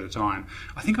one of them at a time.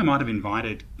 I think I might have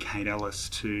invited Kate Ellis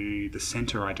to the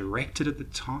centre I directed at the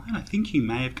time. I think you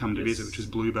may have come to visit, which was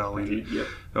Bluebell in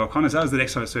O'Connor. So that was the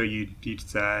next time I saw you. You'd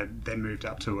then moved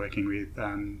up to working with...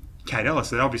 Kate Ellis,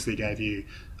 that obviously gave you,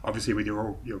 with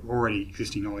your already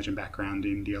existing knowledge and background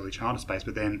in the early childhood space,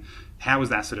 but then how was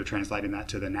that sort of translating that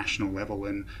to the national level?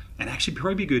 And actually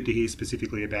probably be good to hear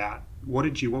specifically about what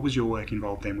was your work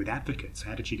involved then with advocates?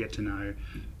 How did you get to know,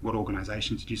 what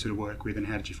organisations did you sort of work with, and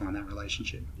how did you find that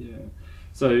relationship? Yeah.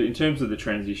 So in terms of the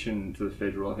transition to the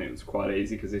federal, I think it was quite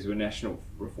easy because these were national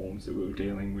reforms that we were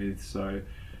dealing with. So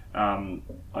I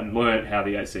learnt how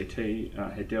the ACT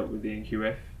had dealt with the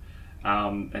NQF.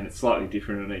 And it's slightly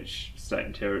different in each state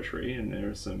and territory, and there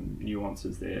are some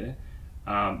nuances there.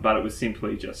 But it was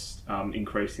simply just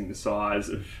increasing the size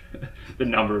of the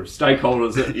number of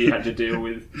stakeholders that you had to deal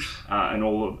with, and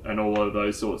all of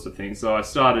those sorts of things. So I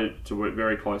started to work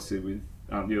very closely with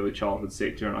the early childhood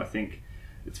sector, and I think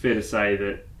it's fair to say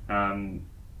that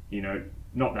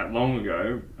not that long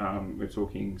ago, we're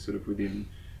talking sort of within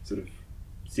sort of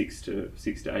 6 to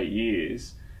 8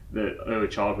 years. The early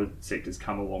childhood sector's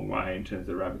come a long way in terms of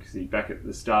their advocacy. Back at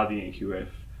the start of the NQF,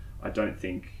 I don't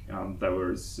think they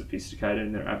were as sophisticated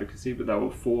in their advocacy, but they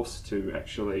were forced to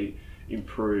actually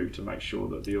improve to make sure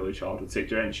that the early childhood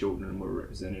sector and children were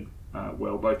represented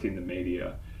well, both in the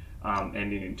media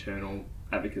and in internal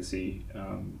advocacy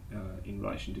in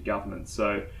relation to government.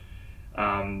 So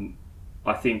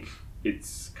I think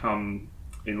it's come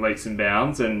in leaps and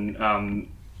bounds, and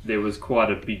there was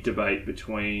quite a big debate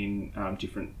between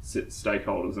different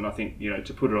stakeholders, and I think,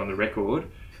 to put it on the record,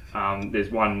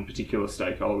 there's one particular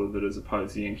stakeholder that has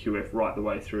opposed the NQF right the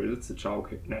way through. It's the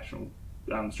National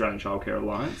Australian Childcare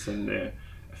Alliance and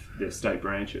their state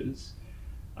branches,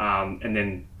 and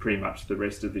then pretty much the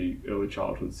rest of the early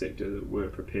childhood sector that were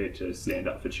prepared to stand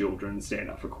up for children, stand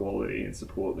up for quality, and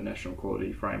support the National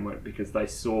Quality Framework, because they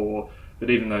saw that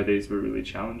even though these were really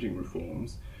challenging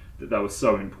reforms, that they were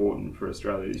so important for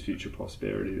Australia's future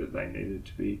prosperity that they needed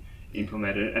to be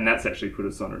implemented. And that's actually put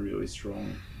us on a really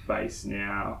strong base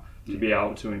now to be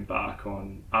able to embark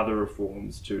on other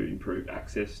reforms to improve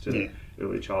access to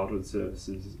early childhood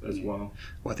services as well.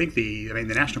 Well, I think the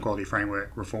National Quality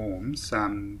Framework reforms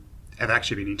have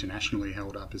actually been internationally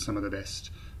held up as some of the best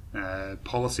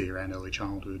policy around early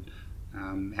childhood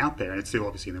out there. And it's still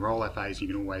obviously in the rollout phase. You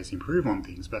can always improve on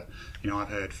things. But, I've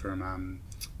heard from...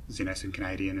 some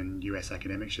Canadian and US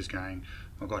academics just going,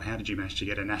 oh God, how did you manage to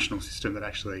get a national system that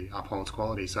actually upholds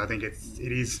quality? So I think it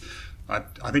is.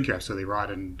 I think you're absolutely right,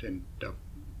 and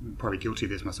probably guilty of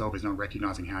this myself, is not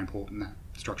recognising how important that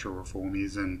structural reform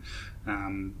is, and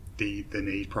the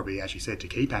need probably, as you said, to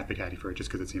keep advocating for it. Just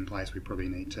because it's in place, we probably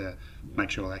need to make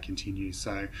sure that continues.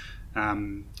 So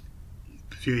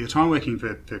for your time working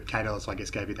for Kate Ellis, I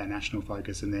guess, gave you that national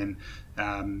focus, and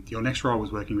then your next role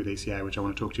was working with ECA, which I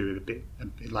want to talk to you a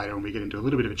bit later when we get into a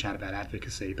little bit of a chat about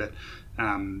advocacy. But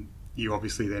you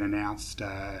obviously then announced,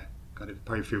 it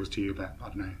probably feels to you about,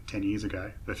 10 years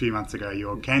ago, but a few months ago,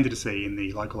 your candidacy in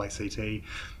the local ACT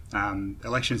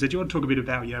elections. Did you want to talk a bit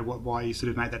about why you sort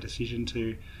of made that decision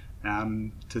to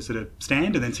sort of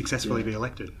stand and then successfully be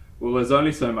elected? Well, there's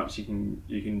only so much you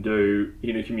can do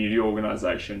in a community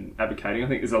organisation advocating. I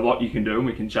think there's a lot you can do, and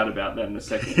we can chat about that in a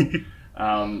second.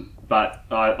 But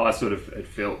I sort of had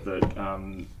felt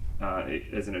that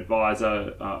as an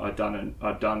advisor, I'd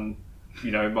done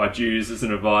my dues as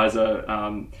an advisor,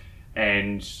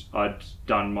 and I'd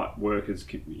done my work as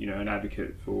an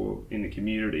advocate in the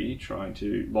community, trying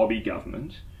to lobby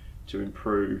government to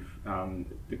improve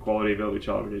the quality of early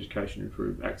childhood education,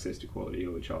 improve access to quality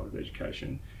early childhood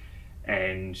education.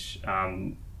 And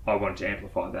I wanted to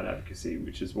amplify that advocacy,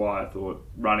 which is why I thought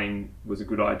running was a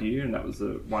good idea, and that was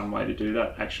the one way to do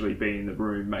that, actually be in the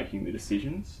room making the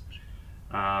decisions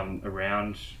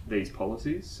around these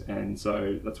policies. And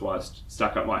so that's why I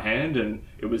stuck up my hand, and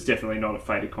it was definitely not a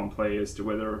fait accompli as to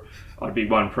whether I'd be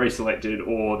pre-selected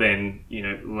or then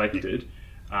elected.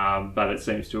 But it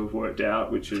seems to have worked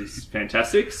out, which is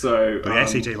fantastic. So the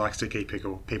ACT likes to keep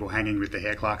people hanging with the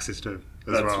Hare Clark system.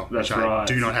 well, that's which I right.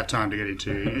 do not have time to get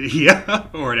into here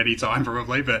or at any time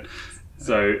probably, but...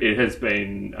 So it has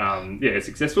been,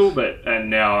 successful,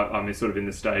 and now I'm sort of in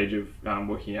the stage of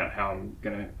working out how I'm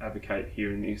going to advocate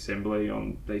here in the Assembly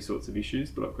on these sorts of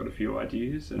issues, but I've got a few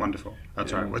ideas. Wonderful.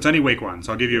 That's right. Well, it's only week one,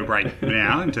 so I'll give you a break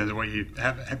now in terms of what you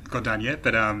haven't got done yet.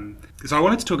 But so I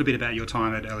wanted to talk a bit about your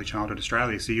time at Early Childhood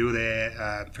Australia. So you were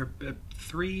there for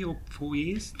 3 or 4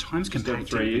 years? Time's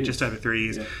compacted. Just over 3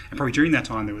 years. Yeah. And probably during that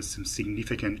time there was some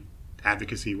significant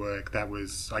advocacy work that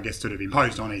was, I guess, sort of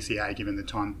imposed on ECA given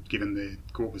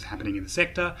what was happening in the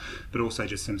sector, but also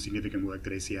just some significant work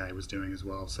that ECA was doing as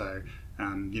well. So,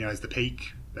 as the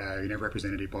peak,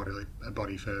 representative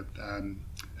body for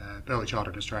early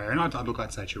childhood in Australia, and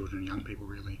I'd say children and young people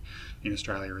really in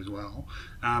Australia as well.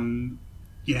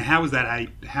 How was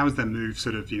the move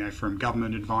sort of, from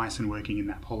government advice and working in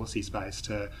that policy space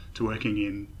to working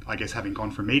in, I guess, having gone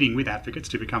from meeting with advocates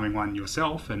to becoming one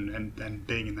yourself and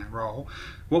being in that role?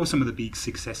 What were some of the big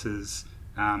successes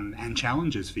and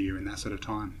challenges for you in that sort of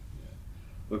time?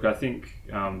 Look, I think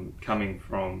coming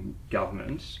from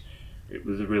government, it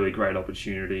was a really great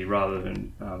opportunity rather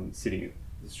than sitting at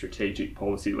the strategic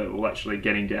policy level, actually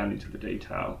getting down into the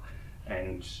detail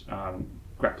and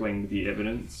grappling with the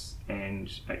evidence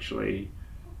and actually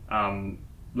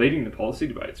leading the policy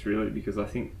debates, really, because I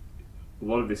think a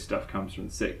lot of this stuff comes from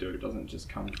the sector. It doesn't just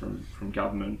come from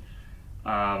government.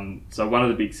 So one of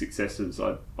the big successes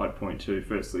I'd point to,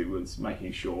 firstly, was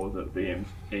making sure that the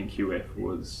NQF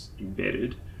was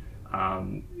embedded.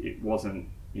 It wasn't,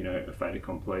 a fait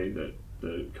accompli that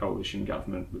the coalition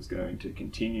government was going to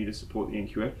continue to support the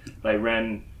NQF. They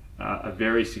ran a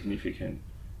very significant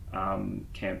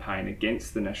campaign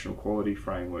against the National Quality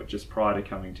Framework just prior to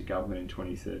coming to government in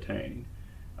 2013.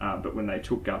 But when they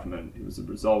took government, it was a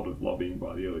result of lobbying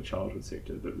by the early childhood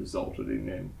sector that resulted in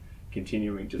them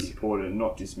continuing to support it and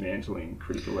not dismantling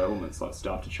critical elements like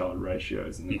staff-to-child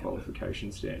ratios and the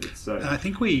qualification standards. So I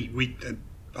think we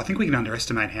can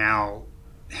underestimate how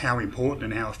important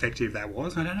and how effective that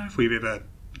was. I don't know if we've ever,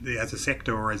 as a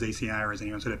sector or as ECA or as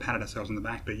anyone, sort of patted ourselves on the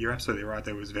back, but you're absolutely right.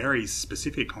 There was very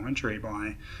specific commentary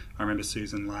by, I remember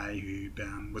Susan Ley, who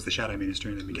was the shadow minister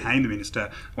and then became the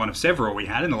minister, one of several we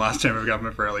had in the last term of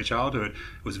government for early childhood,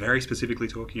 was very specifically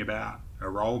talking about a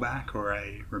rollback or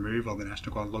a removal of the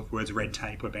national quality. The words red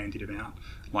tape were bandied about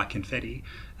like confetti.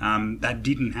 That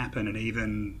didn't happen, and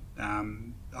even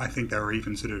I think they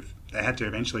had to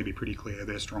eventually be pretty clear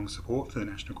their strong support for the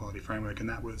National Quality Framework, and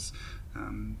that was,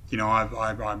 I'm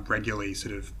regularly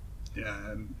sort of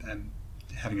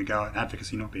having a go at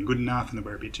advocacy not being good enough, and that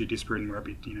we're a bit too disparate, and we're a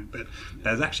bit, but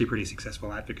there's actually pretty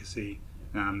successful advocacy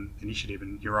initiative,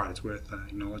 and you're right, it's worth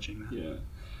acknowledging that. Yeah,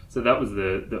 so that was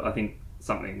the I think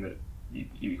something that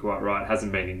you're quite right,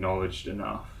 hasn't been acknowledged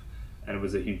enough, and it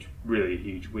was really a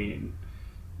huge win.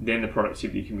 Then the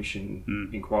Productivity Commission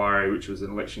inquiry, which was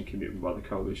an election commitment by the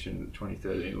coalition, the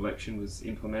 2013 election was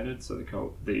implemented. So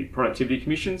the Productivity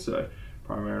Commission, so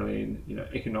primarily in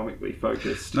economically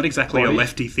focused, not exactly body. A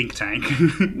lefty think tank.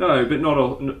 No, but not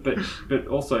all, but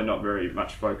also not very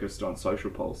much focused on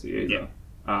social policy either.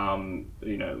 Yeah.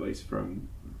 At least from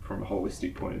a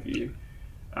holistic point of view,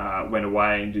 went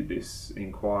away and did this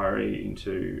inquiry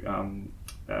into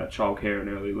childcare and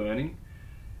early learning,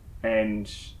 and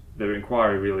the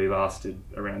inquiry really lasted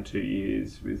around 2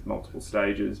 years with multiple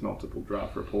stages, multiple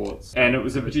draft reports. And it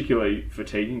was a particularly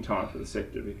fatiguing time for the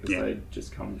sector because they'd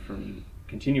just come from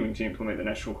continuing to implement the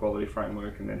National Quality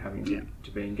Framework and then having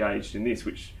to be engaged in this,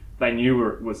 which they knew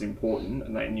was important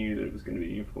and they knew that it was going to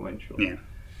be influential. Yeah.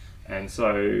 And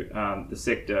so the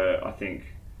sector, I think,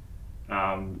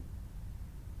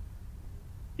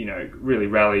 really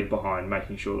rallied behind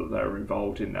making sure that they were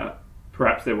involved in that.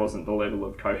 Perhaps there wasn't the level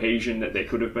of cohesion that there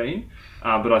could have been,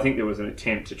 but I think there was an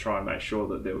attempt to try and make sure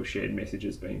that there were shared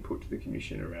messages being put to the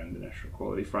Commission around the National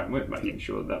Quality Framework, making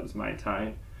sure that was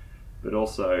maintained, but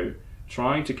also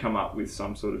trying to come up with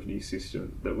some sort of new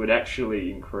system that would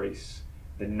actually increase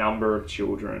the number of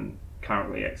children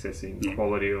currently accessing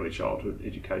quality early childhood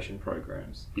education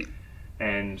programs. Yeah.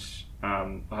 And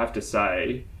I have to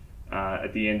say,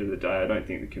 at the end of the day, I don't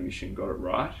think the Commission got it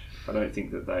right. I don't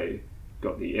think that they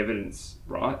got the evidence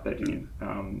right. They didn't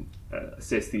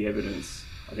assess the evidence,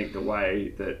 I think, the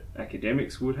way that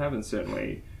academics would have, and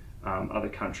certainly other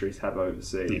countries have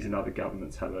overseas and other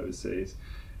governments have overseas.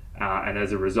 And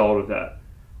as a result of that,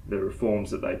 the reforms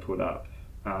that they put up,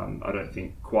 I don't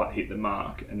think quite hit the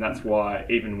mark. And that's why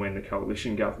even when the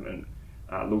coalition government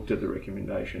looked at the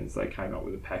recommendations, they came up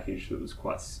with a package that was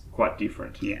quite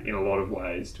different in a lot of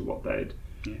ways to what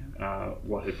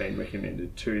what had been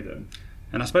recommended to them.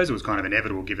 And I suppose it was kind of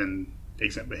inevitable given,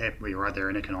 you're right there,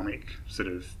 an economic sort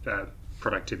of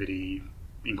productivity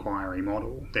inquiry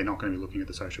model, they're not going to be looking at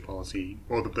the social policy,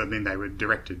 then they were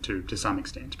directed to some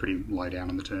extent, pretty low down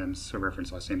on the terms, a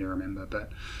reference I seem to remember,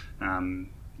 but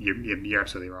you're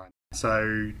absolutely right.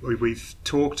 So we've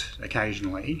talked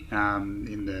occasionally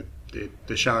in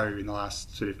the show in the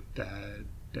last sort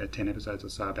of 10 episodes or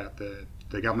so about the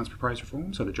government's proposed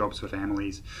reform, so the Jobs for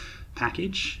Families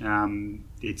package.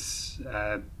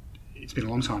 It's been a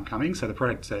long time coming. So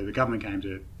the government came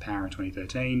to power in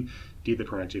 2013, did the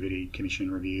Productivity Commission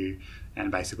review,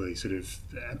 and basically sort of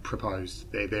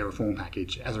proposed their reform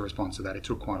package as a response to that. It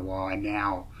took quite a while, and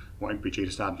now won't be due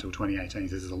to start until 2018.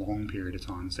 So this is a long period of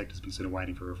time. The sector's been sort of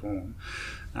waiting for reform.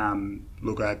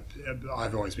 Look,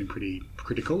 I've always been pretty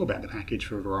critical about the package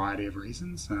for a variety of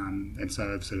reasons, and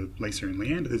so have sort of Lisa and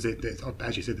Leanne. But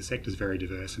as you said, the sector's very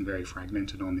diverse and very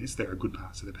fragmented on this. There are good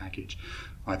parts of the package.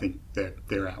 I think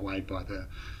they're outweighed by the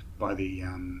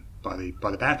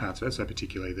bad parts of it. So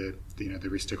particularly the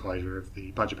risk to closure of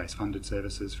the budget-based funded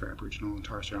services for Aboriginal and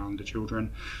Torres Strait Islander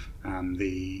children,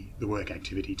 the work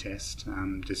activity test,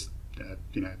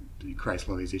 it creates a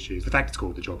lot of these issues. The fact it's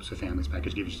called the Jobs for Families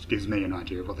package gives me an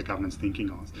idea of what the government's thinking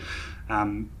of.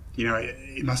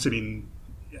 It must have been.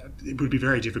 It would be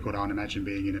very difficult, I'd imagine,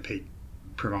 being in a peak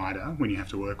provider when you have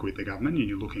to work with the government and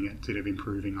you're looking at sort of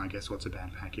improving, I guess, what's a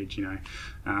bad package, and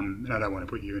I don't want to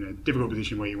put you in a difficult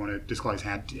position where you want to disclose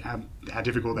how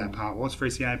difficult that part was for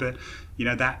ECA, but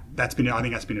I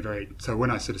think that's been a very, so when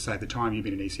I sort of say the time you've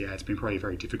been in ECA, it's been probably a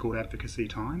very difficult advocacy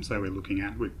time. So we're looking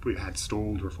at, we've had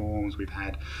stalled reforms, we've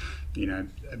had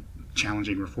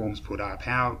challenging reforms put up.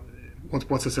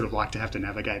 What's it sort of like to have to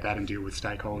navigate that and deal with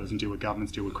stakeholders and deal with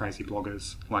governments, deal with crazy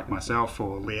bloggers like myself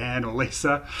or Leanne or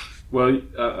Lisa? Well,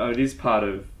 it is part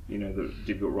of the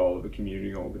difficult role of a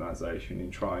community organisation in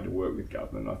trying to work with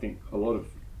government. I think a lot of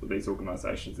these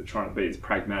organisations are trying to be as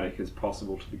pragmatic as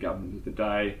possible to the government of the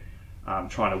day,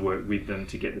 trying to work with them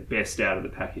to get the best out of the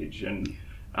package. And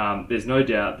there's no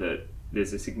doubt that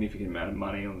there's a significant amount of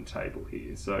money on the table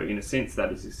here. So in a sense,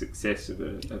 that is a success of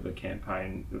the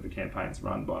campaigns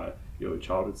run by the early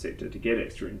childhood sector to get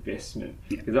extra investment.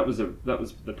 Because that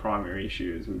was the primary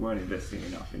issue, is we weren't investing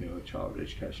enough in early childhood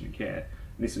education and care.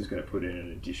 And this was going to put in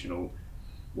an additional,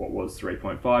 what was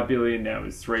 3.5 billion, now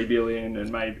is 3 billion,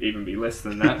 and may even be less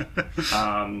than that.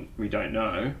 We don't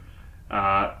know.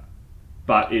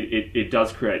 But it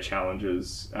does create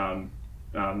challenges.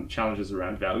 Challenges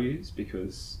around values,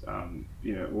 because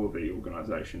all of the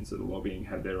organisations that are lobbying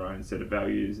have their own set of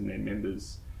values, and their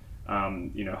members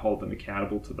hold them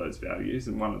accountable to those values,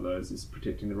 and one of those is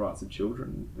protecting the rights of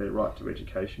children, their right to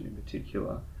education in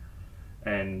particular.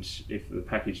 And if the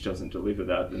package doesn't deliver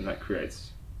that, then that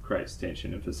creates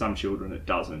tension, and for some children it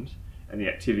doesn't, and the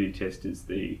activity test is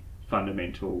the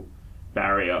fundamental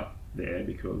barrier there,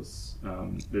 because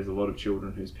there's a lot of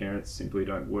children whose parents simply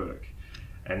don't work,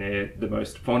 and they're the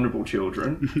most vulnerable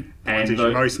children, and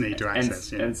most need to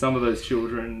access. And some of those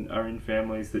children are in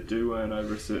families that do earn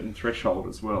over a certain threshold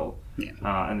as well.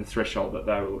 And the threshold that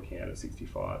they were looking at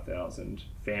 65,000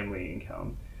 family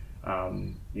income,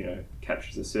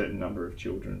 captures a certain number of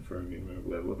children for a minimum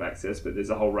level of access. But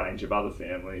there's a whole range of other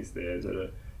families there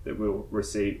that will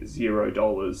receive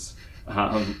 $0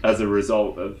 as a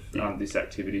result of this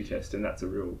activity test, and that's a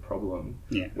real problem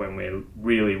when we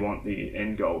really want the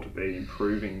end goal to be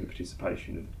improving the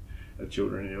participation of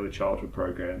children in early childhood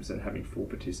programs and having full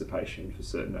participation for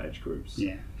certain age groups.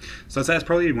 So I'd say that's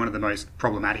probably one of the most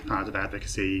problematic parts of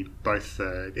advocacy, both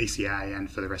for ECA and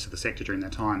for the rest of the sector during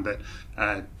that time. But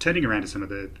turning around to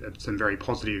some very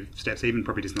positive steps, even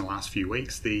probably just in the last few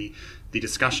weeks, the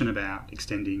discussion about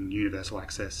extending universal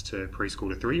access to preschool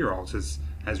to 3-year-olds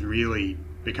has really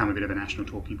become a bit of a national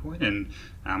talking point, and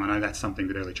I know that's something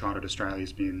that Early Childhood Australia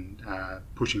has been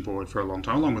pushing forward for a long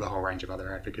time, along with a whole range of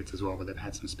other advocates as well, but they've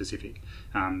had some specific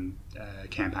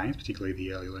campaigns, particularly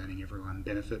the Early Learning Everyone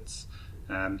Benefits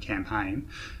campaign.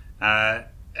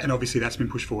 And obviously that's been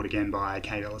pushed forward again by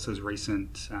Kate Ellis's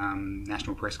recent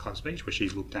National Press Club speech, where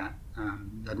she's looked at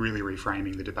really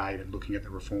reframing the debate and looking at the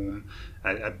reform,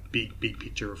 a big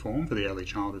picture reform for the early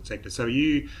childhood sector. So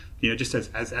you just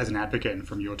as an advocate and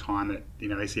from your time at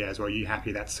ECA as well, are you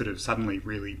happy that's sort of suddenly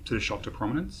really sort of shot to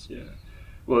prominence? Yeah.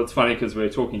 Well, it's funny because we're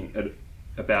talking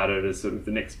about it as sort of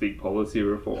the next big policy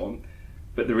reform.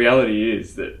 But the reality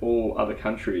is that all other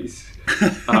countries,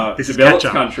 developed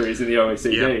countries in the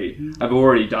OECD, have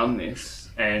already done this.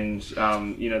 And,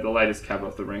 the latest cab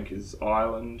off the rank is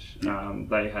Ireland.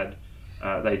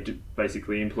 They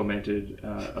basically implemented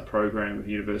a program of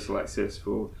universal access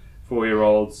for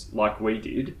 4-year-olds like we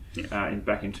did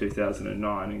back in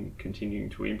 2009 and continuing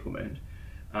to implement.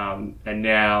 And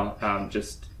now,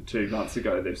 just 2 months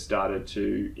ago, they've started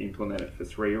to implement it for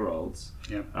 3-year-olds.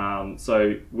 Yeah.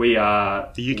 So we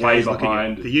are the UK way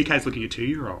behind. The UK's looking at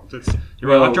 2-year-olds.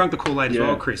 Well, I've drunk the Kool-Aid as yeah.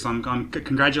 well, Chris. I'm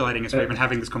congratulating us for even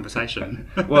having this conversation.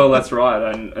 Well, that's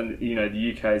right, and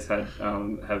the UK's had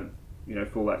have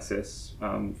full access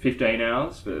 15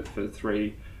 hours for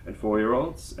 3 and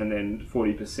 4-year-olds, and then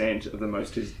 40% of the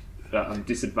most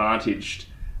disadvantaged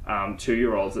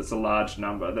 2-year-olds. That's a large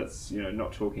number. That's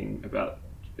not talking about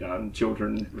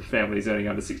children with families earning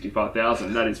under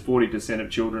 65,000. That is 40% of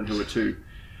children who are 2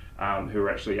 who are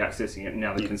actually accessing it.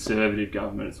 Now the Conservative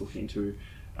government is looking to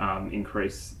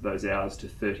increase those hours to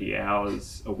 30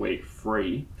 hours a week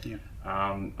free. Yeah.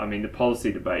 The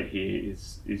policy debate here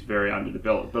is very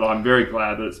underdeveloped, but I'm very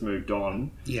glad that it's moved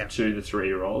on to the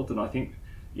 3-year-old. And I think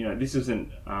this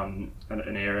isn't an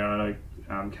area. I know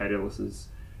Kate Ellis has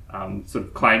sort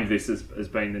of claimed this as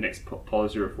being the next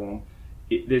policy reform.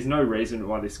 There's no reason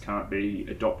why this can't be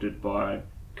adopted by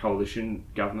coalition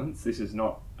governments. This is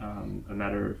not a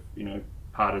matter of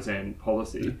partisan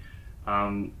policy.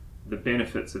 The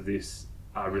benefits of this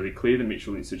are really clear. The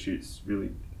Mitchell Institute's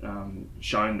really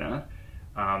shown that,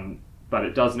 but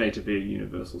it does need to be a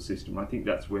universal system. I think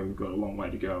that's where we've got a long way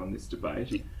to go on this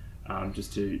debate,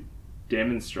 just to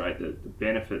demonstrate that the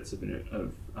benefits of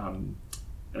the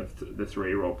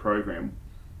 3-year-old program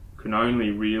can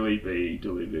only really be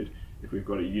delivered if we've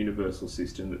got a universal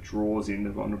system that draws in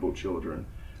the vulnerable children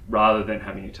rather than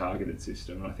having a targeted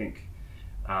system. And I think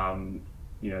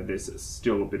there's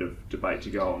still a bit of debate to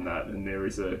go on that, and there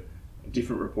is a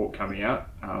different report coming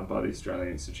out by the Australian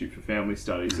Institute for Family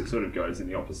Studies that sort of goes in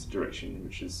the opposite direction,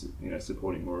 which is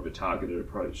supporting more of a targeted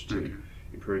approach to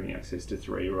improving access to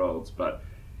 3-year-olds. But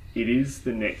it is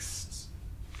the next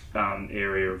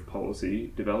area of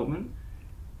policy development,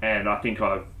 and I think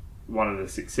one of the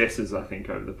successes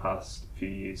over the past few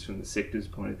years from the sector's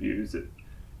point of view is that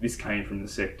this came from the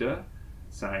sector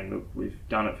saying, look, we've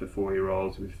done it for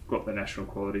 4-year-olds, we've got the National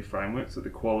Quality Framework, so the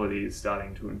quality is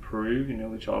starting to improve in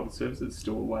early childhood services. There's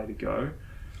still a way to go.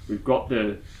 We've got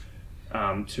the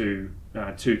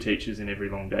two teachers in every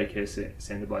long daycare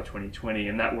centre by 2020,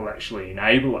 and that will actually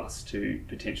enable us to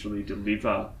potentially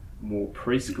deliver more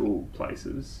preschool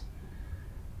places.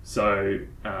 So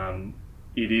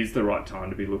it is the right time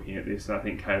to be looking at this, and I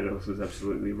think Kate Ellis is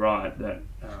absolutely right that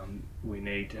we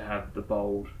need to have the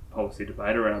bold policy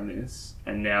debate around this,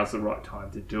 and now's the right time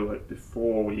to do it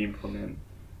before we implement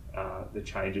the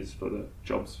changes for the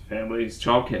Jobs for Families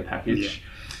childcare package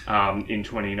in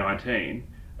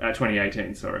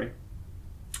 2018. Sorry.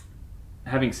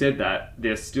 Having said that,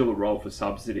 there's still a role for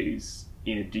subsidies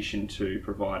in addition to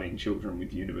providing children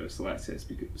with universal access,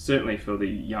 because certainly for the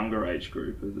younger age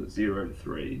group of the 0 to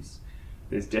 3s,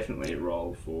 there's definitely a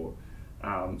role for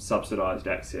subsidised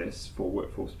access for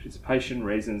workforce participation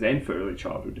reasons and for early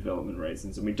childhood development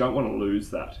reasons, and we don't want to lose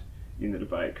that in the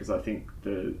debate, because I think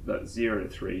that 0 to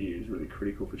 3 years is really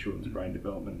critical for children's brain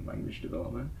development and language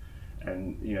development,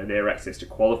 and their access to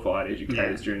qualified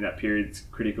educators during that period is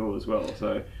critical as well.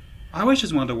 So I always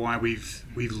just wonder why we've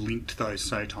linked those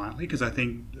so tightly, because I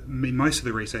think most of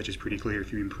the research is pretty clear.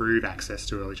 If you improve access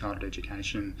to early childhood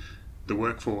education, the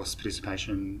workforce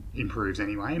participation improves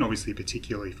anyway, and obviously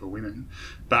particularly for women.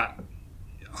 But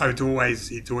it's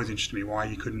always interested to me why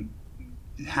you couldn't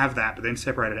have that, but then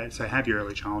separate it out. So have your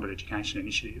early childhood education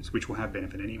initiatives, which will have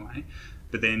benefit anyway,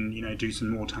 but then do some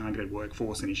more targeted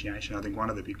workforce initiation. I think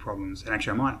one of the big problems, and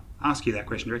actually I might ask you that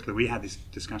question directly. We had this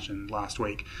discussion last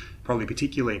week, probably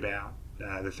particularly about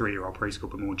the 3-year-old preschool,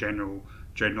 but more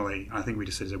generally, I think we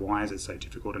just said, why is it so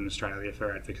difficult in Australia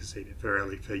for advocacy for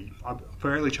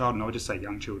early child, and I would just say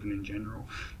young children in general?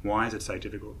 Why is it so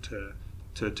difficult to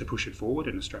push it forward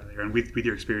in Australia? And with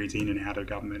your experience in and out of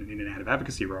government and in and out of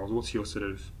advocacy roles, what's your sort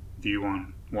of view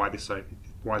on why this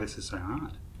is so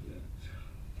hard?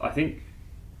 I think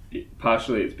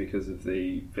partially it's because of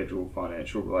the federal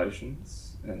financial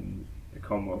relations and the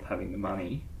Commonwealth having the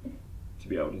money to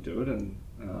be able to do it,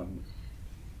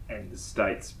 and the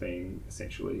states being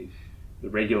essentially the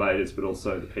regulators, but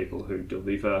also the people who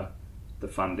deliver the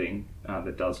funding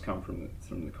that does come from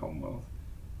the Commonwealth.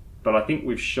 But I think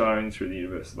we've shown through the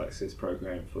Universal Access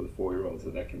Program for the 4-year-olds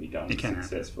that can be done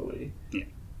successfully. Yeah.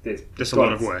 There's a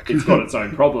lot of work. It's got its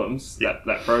own problems, that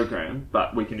program,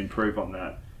 but we can improve on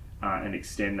that and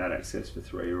extend that access for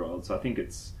 3-year-olds. So I think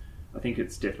it's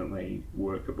definitely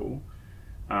workable.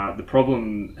 The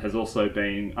problem has also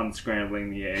been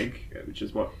unscrambling the egg, which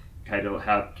is what Kate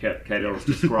Ellis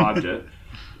described it,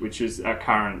 which is our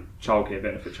current childcare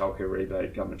benefit, childcare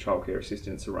rebate, government childcare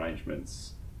assistance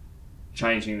arrangements.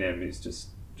 Changing them is just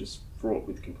fraught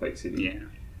with complexity.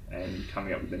 Yeah. And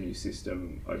coming up with a new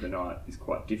system overnight is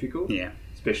quite difficult. Yeah.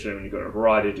 especially when you've got a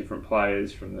variety of different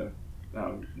players from the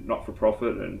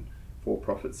not-for-profit and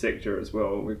for-profit sector as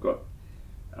well. We've got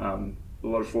a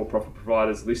lot of for-profit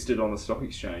providers listed on the stock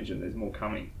exchange, and there's more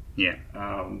coming. Yeah.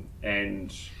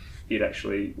 And it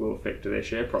actually will affect their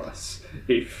share price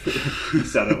if you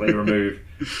suddenly remove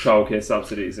childcare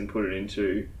subsidies and put it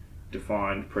into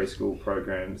defined preschool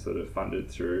programs that are funded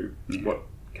through what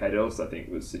Kate Ellis, I think,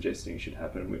 was suggesting should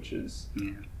happen, which is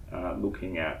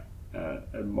looking at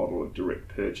a model of direct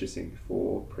purchasing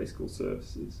for preschool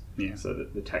services, so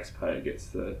that the taxpayer gets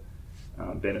the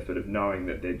benefit of knowing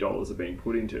that their dollars are being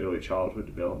put into early childhood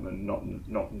development,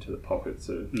 not into the pockets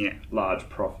of large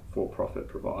for-profit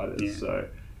providers. So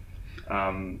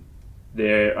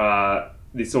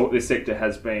this sector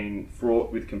has been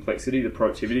fraught with complexity. The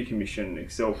Productivity Commission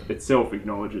itself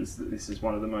acknowledges that this is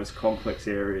one of the most complex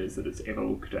areas that it's ever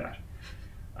looked at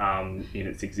in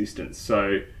its existence.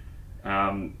 So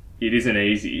it isn't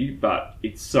easy, but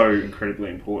it's so incredibly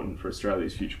important for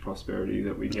Australia's future prosperity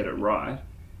that we get it right.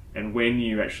 And when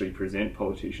you actually present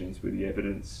politicians with the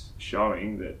evidence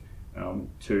showing that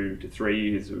 2 to 3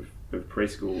 years of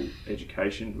preschool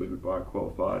education delivered by a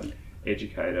qualified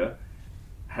educator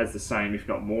has the same, if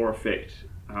not more, effect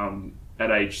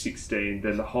at age 16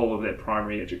 than the whole of their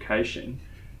primary education,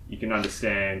 you can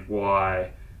understand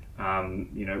why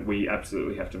we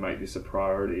absolutely have to make this a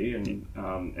priority, and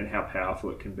how powerful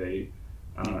it can be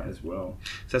as well.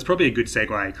 So that's probably a good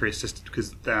segue, Chris, just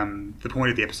because the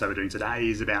point of the episode we're doing today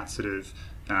is about sort of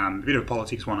a bit of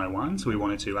Politics 101. So we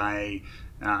wanted to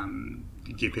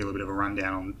give people a bit of a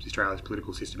rundown on Australia's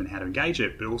political system and how to engage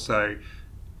it, but also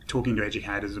talking to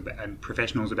educators and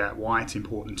professionals about why it's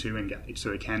important to engage.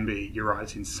 So it can be, you're right,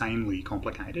 it's insanely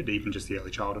complicated, even just the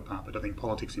early childhood part, but I think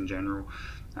politics in general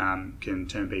can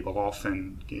turn people off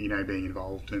and, being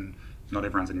involved, and not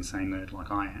everyone's an insane nerd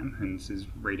like I am and is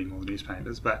reading all the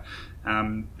newspapers. But,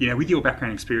 with your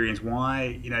background experience,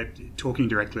 why, talking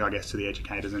directly, I guess, to the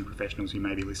educators and professionals who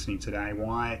may be listening today,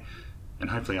 why, and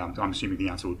hopefully I'm assuming the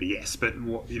answer would be yes, but,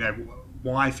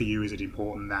 why for you is it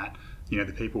important that the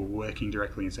people working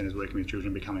directly in centres working with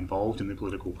children become involved in the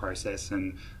political process,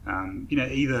 and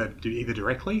either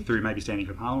directly through maybe standing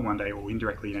for Parliament one day, or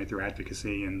indirectly through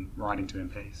advocacy and writing to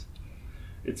MPs?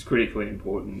 It's critically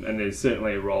important, and there's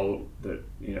certainly a role that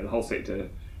the whole sector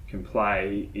can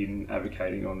play in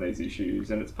advocating on these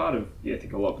issues, and it's part of the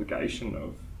ethical obligation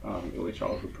of early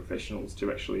childhood professionals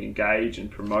to actually engage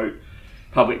and promote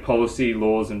public policy,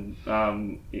 laws, and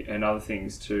other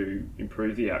things to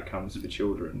improve the outcomes for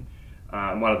children.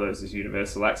 One of those is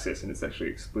universal access, and it's actually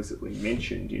explicitly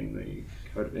mentioned in the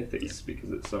Code of Ethics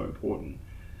because it's so important.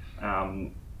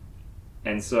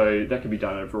 And so that can be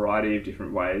done in a variety of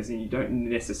different ways, and you don't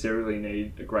necessarily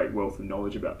need a great wealth of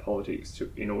knowledge about politics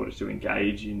in order to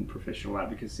engage in professional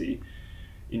advocacy.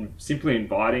 In simply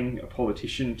inviting a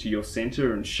politician to your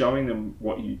centre and showing them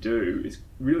what you do is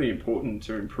really important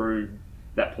to improve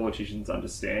that politician's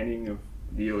understanding of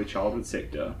the early childhood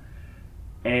sector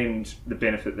and the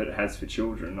benefit that it has for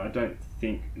children. I don't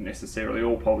think necessarily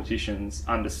all politicians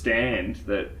understand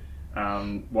that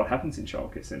what happens in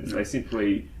childcare centres. They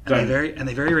simply don't.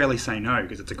 They very rarely say no,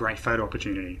 because it's a great photo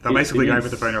opportunity. They'll basically go for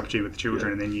the photo opportunity with the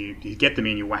children, and then you get them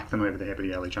in, you whack them over the head with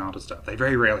the early childhood stuff. They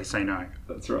very rarely say no.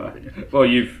 That's right. Well,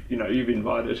 you've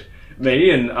invited me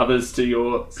and others to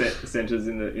your centres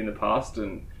in the past,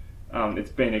 and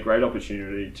it's been a great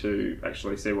opportunity to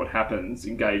actually see what happens,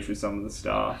 engage with some of the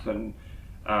staff, and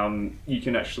you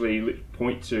can actually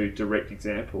point to direct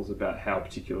examples about how a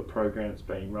particular programs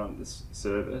being run this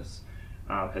service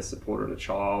has supported a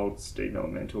child's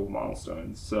developmental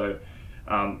milestones. So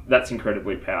that's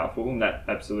incredibly powerful, and that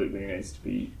absolutely needs to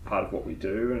be part of what we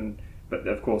do. But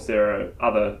of course there are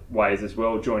other ways as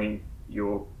well, joining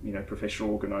your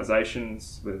professional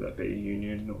organisations, whether that be a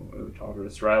union or Early Childhood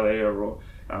Australia or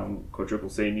Quadruple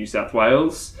C New South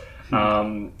Wales,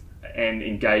 and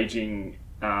engaging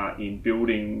in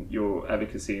building your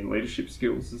advocacy and leadership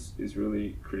skills is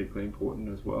really critically important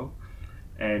as well.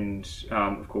 And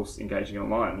of course engaging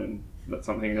online, and that's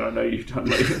something that I know you've done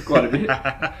quite a bit,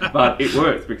 but it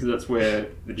works because that's where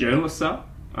the journalists are,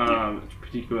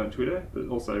 particularly on Twitter, but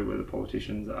also where the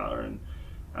politicians are,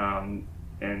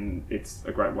 and it's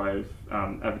a great way of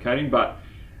advocating. But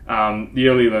the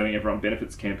Early Learning Everyone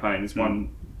Benefits campaign is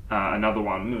another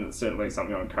one, and it's certainly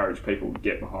something I encourage people to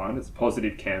get behind. It's a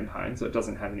positive campaign, so it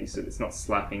doesn't have it's not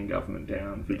slapping government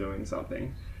down for doing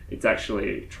something. It's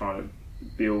actually trying to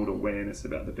build awareness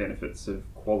about the benefits of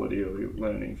quality early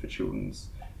learning for children's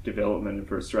development and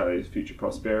for Australia's future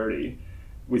prosperity,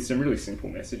 with some really simple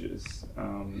messages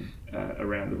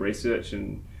around the research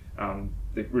and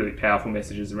the really powerful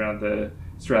messages around the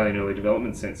Australian Early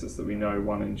Development Census that we know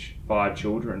 1 in 5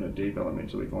 children are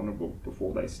developmentally vulnerable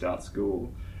before they start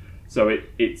school. So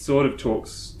it sort of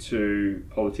talks to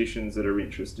politicians that are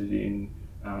interested in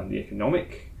the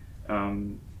economic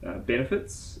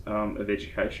benefits of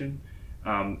education,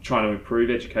 trying to improve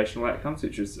educational outcomes,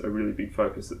 which is a really big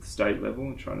focus at the state level,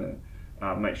 and trying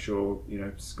to make sure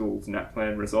schools'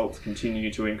 NAPLAN results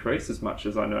continue to increase, as much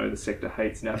as I know the sector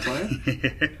hates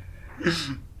NAPLAN.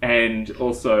 And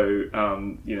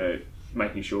also,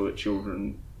 making sure that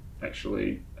children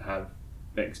actually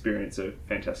experience a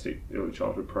fantastic early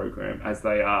childhood program as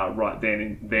they are right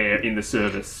then in the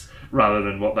service, rather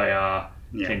than what they are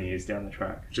 10 years down the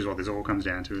track. Which is what this all comes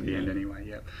down to at the end anyway,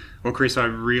 yeah. Well, Chris, I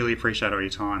really appreciate all your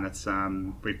time. That's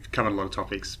we've covered a lot of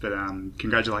topics, but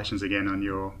congratulations again on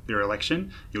your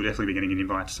election. You'll definitely be getting an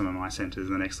invite to some of my centres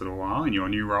in the next little while in your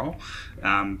new role.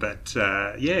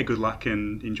 Good luck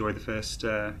and enjoy the first,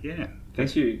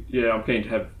 Thank you. Yeah, I'm keen to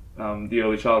have the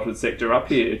early childhood sector up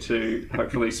here to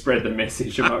hopefully spread the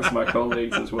message amongst my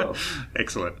colleagues as well.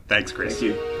 Excellent. Thanks, Chris.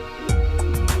 Thank you.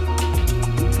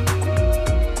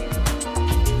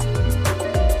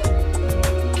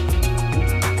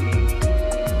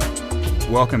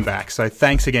 Welcome back. So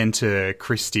thanks again to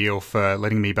Chris Steele for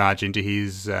letting me barge into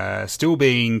his still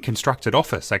being constructed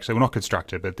office. Actually, well, not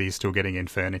constructed, but he's still getting in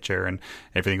furniture and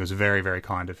everything. It was very, very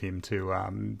kind of him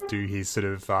to do his sort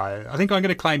of, I think I'm going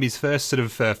to claim his first sort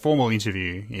of formal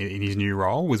interview in his new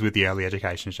role was with the Early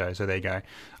Education Show. So there you go.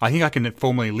 I think I can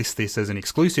formally list this as an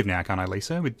exclusive now, can't I,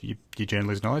 Lisa? With your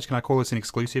journalist knowledge, can I call this an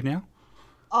exclusive now?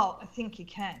 Oh, I think you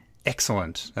can.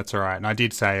 Excellent. That's all right. And I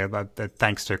did say that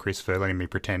thanks to Chris for letting me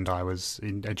pretend I was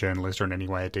a journalist or in any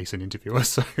way a decent interviewer.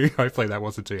 So hopefully that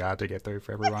wasn't too hard to get through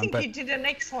for everyone. I think you did an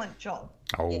excellent job.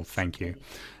 Oh, yes. Thank you.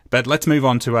 But let's move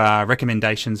on to our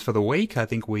recommendations for the week. I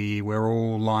think we're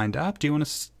all lined up. Do you want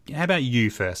to? How about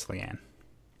you first, Leanne?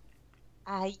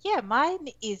 Mine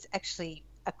is actually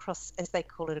across, as they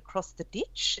call it, across the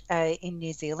ditch in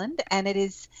New Zealand, and it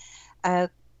is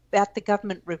about the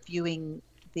government reviewing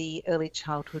the early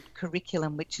childhood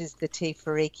curriculum, which is the Te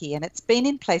Whāriki, and it's been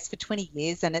in place for 20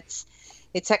 years, and it's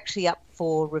actually up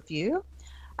for review.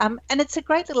 And it's a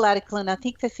great little article, and I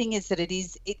think the thing is that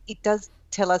it does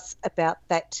tell us about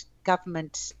that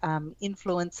government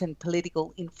influence and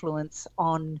political influence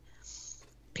on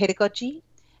pedagogy,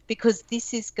 because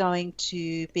this is going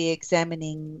to be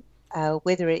examining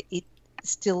whether it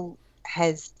still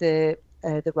has the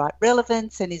right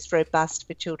relevance and is robust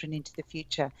for children into the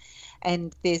future.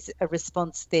 And there's a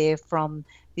response there from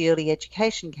the Early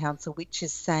Education Council, which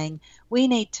is saying we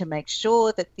need to make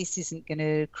sure that this isn't going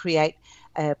to create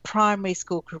a primary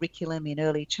school curriculum in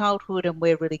early childhood, and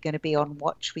we're really going to be on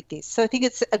watch with this. So I think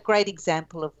it's a great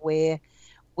example of where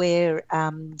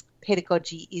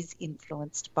pedagogy is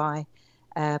influenced by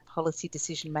policy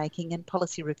decision making and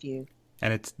policy review.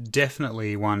 And it's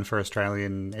definitely one for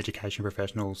Australian education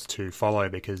professionals to follow,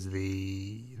 because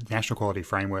the National Quality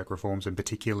Framework reforms, and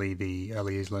particularly the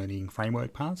early years learning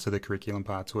framework parts, so the curriculum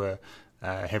parts, were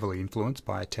heavily influenced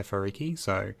by Te Whāriki.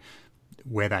 So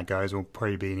where that goes will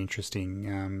probably be an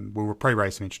interesting, we'll probably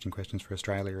raise some interesting questions for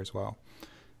Australia as well.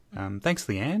 Thanks,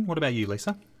 Leanne. What about you,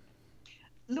 Lisa?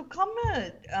 Look,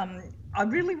 I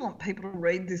really want people to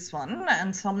read this one,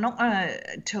 and so I'm not going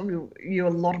to tell you a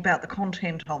lot about the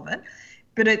content of it,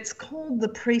 but it's called The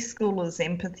Preschooler's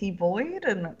Empathy Void,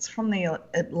 and it's from the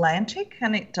Atlantic,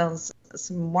 and it does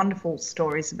some wonderful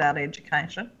stories about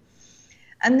education.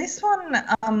 And this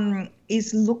one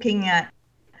is looking at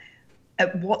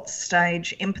what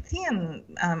stage empathy and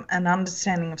an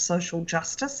understanding of social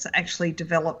justice actually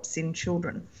develops in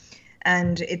children.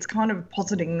 And it's kind of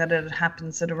positing that it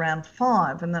happens at around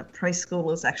 5 and that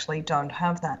preschoolers actually don't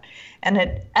have that. And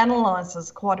it analyses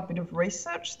quite a bit of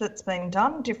research that's been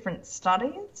done, different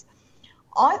studies.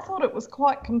 I thought it was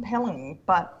quite compelling,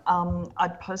 but I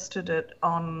posted it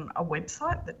on a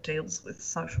website that deals with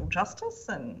social justice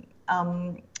and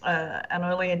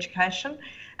early education.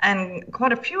 And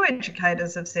quite a few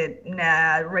educators have said,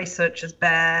 nah, research is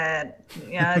bad.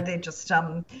 They're just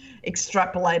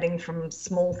extrapolating from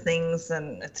small things,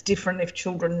 and it's different if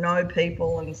children know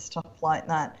people and stuff like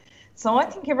that. So I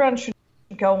think everyone should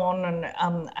go on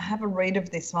and have a read of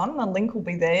this one. The link will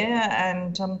be there,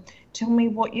 and tell me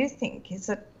what you think. Is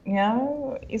it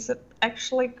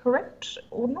actually correct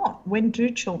or not? When do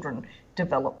children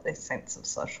develop their sense of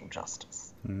social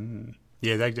justice? Mm.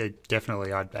 Yeah, they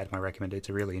definitely, I'd add my recommendation. It's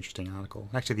a really interesting article.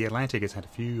 Actually, The Atlantic has had a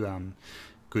few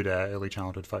good early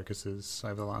childhood focuses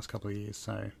over the last couple of years,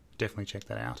 so definitely check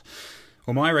that out.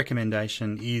 Well, my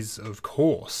recommendation is, of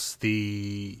course,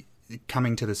 the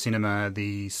coming to the cinema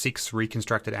the 6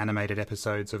 reconstructed animated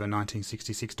episodes of a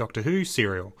 1966 Doctor Who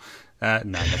serial. No,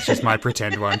 that's just my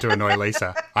pretend one to annoy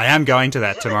Lisa. I am going to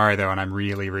that tomorrow, though, and I'm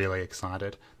really, really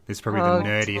excited. This is probably the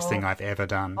nerdiest thing I've ever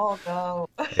done. Oh, no.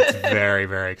 It's very,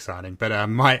 very exciting. But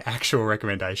my actual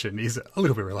recommendation is a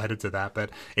little bit related to that, but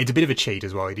it's a bit of a cheat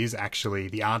as well. It is actually,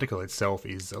 the article itself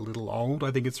is a little old. I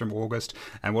think it's from August.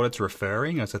 And what it's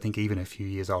referring is, I think, even a few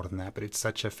years older than that, but it's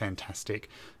such a fantastic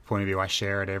point of view. I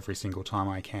share it every single time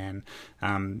I can.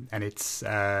 And it's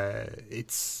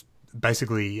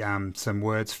basically some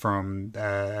words from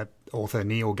author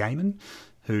Neil Gaiman,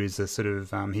 who is a sort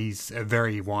of, he's a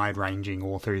very wide-ranging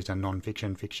author. He's done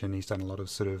non-fiction, fiction. He's done a lot of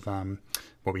sort of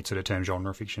what we sort of term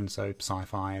genre fiction, so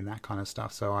sci-fi and that kind of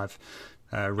stuff. So I've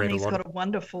read a lot. And he's got a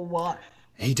wonderful wife.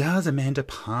 He does, Amanda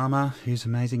Palmer, who's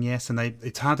amazing, yes. And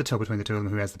it's hard to tell between the two of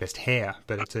them who has the best hair,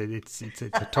 but it's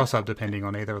a toss-up depending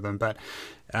on either of them. But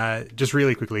just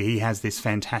really quickly, he has this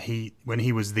fantastic. When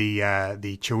he was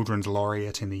the children's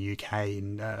laureate in the UK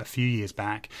a few years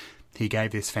back, he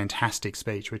gave this fantastic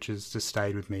speech, which has just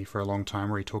stayed with me for a long time,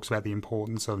 where he talks about the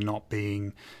importance of not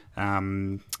being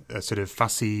sort of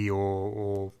fussy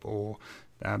or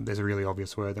there's a really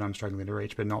obvious word that I'm struggling to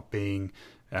reach, but not being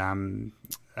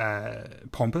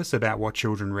pompous about what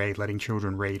children read, letting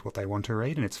children read what they want to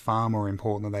read. And it's far more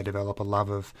important that they develop a love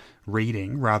of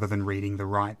reading rather than reading the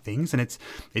right things. And it's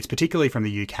particularly from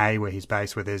the UK where he's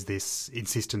based, where there's this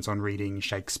insistence on reading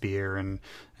Shakespeare and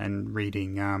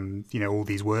reading all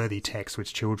these worthy texts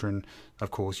which children of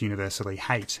course universally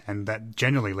hate, and that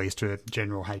generally leads to a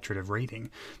general hatred of reading.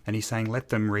 And he's saying let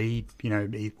them read,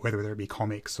 whether it be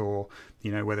comics or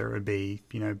whether it be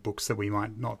books that we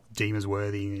might not deem as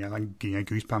worthy, like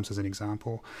Goosebumps as an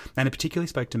example. And it particularly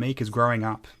spoke to me because growing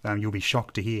up, you'll be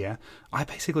shocked to hear, I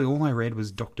basically all I read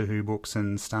was Doctor Who books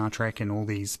and Star Trek and all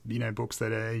these books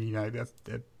that are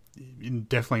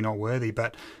definitely not worthy,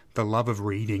 but the love of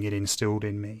reading it instilled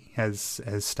in me has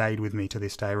stayed with me to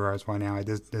this day, whereas by now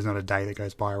there's not a day that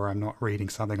goes by where I'm not reading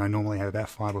something. I normally have about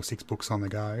 5 or 6 books on the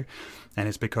go, and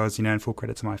it's because, in full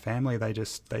credit to my family, they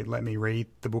let me read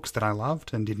the books that I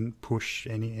loved and didn't push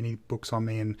any books on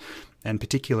me, and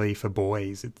particularly for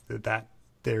boys, that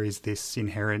there is this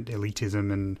inherent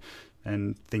elitism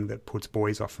and thing that puts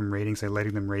boys off from reading, so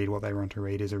letting them read what they want to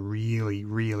read is a really,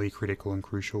 really critical and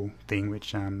crucial thing,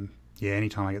 which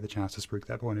anytime I get the chance to spruik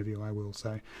that point of view, I will.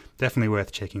 So definitely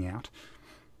worth checking out.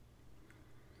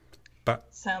 But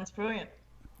sounds brilliant.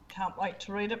 Can't wait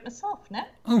to read it myself, Nat.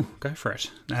 Oh, go for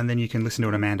it. And then you can listen to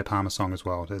an Amanda Palmer song as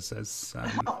well as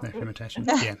imitation.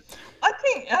 Yeah. I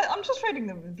think, I'm just reading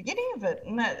the beginning of it,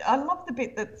 and I love the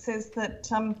bit that says that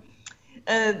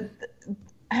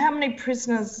how many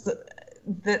prisoners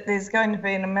that there's going to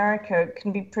be in America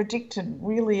can be predicted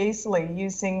really easily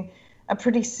using a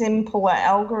pretty simple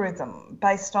algorithm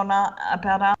based on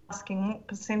about asking what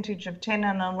percentage of 10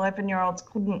 and 11-year-olds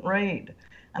couldn't read,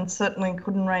 and certainly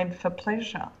couldn't read for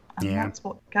pleasure. And that's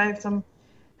what gave them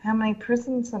how many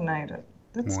prisons are needed.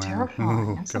 That's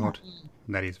terrifying. Oh, God.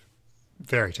 That is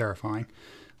very terrifying.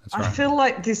 That's right. I feel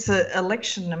like this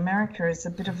election in America is a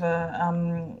bit of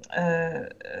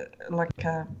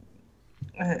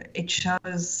it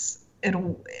shows,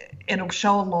 it'll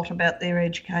show a lot about their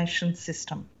education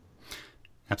system.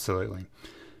 Absolutely.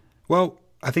 Well,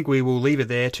 I think we will leave it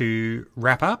there to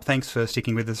wrap up. Thanks for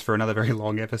sticking with us for another very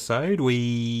long episode.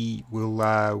 We will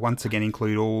once again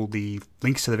include all the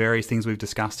links to the various things we've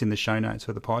discussed in the show notes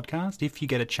for the podcast. If you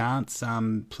get a chance,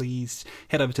 please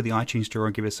head over to the iTunes store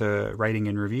and give us a rating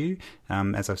and review.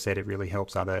 As I've said, it really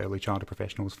helps other early childhood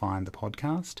professionals find the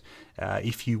podcast.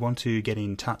 If you want to get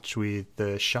in touch with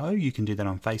the show, you can do that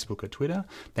on Facebook or Twitter.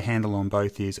 The handle on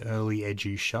both is Early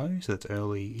Edu Show, so that's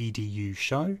Early EDU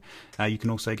Show. You can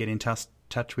also get in touch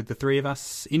with the three of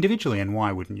us individually, and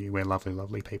why wouldn't you? We're lovely,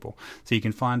 lovely people. So you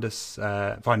can find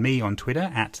me on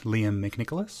Twitter at Liam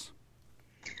McNicholas.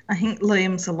 I think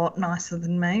Liam's a lot nicer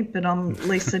than me, but I'm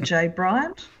Lisa J.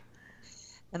 Bryant.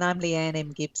 And I'm Leanne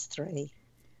M. Gibbs 3.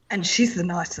 And she's the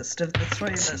nicest of the three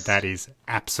of us. That is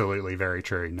absolutely very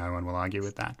true. No one will argue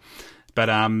with that. But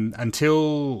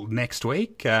until next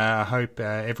week, I hope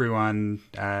everyone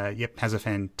has a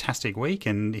fantastic week.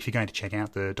 And if you're going to check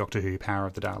out the Doctor Who Power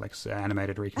of the Daleks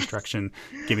animated reconstruction,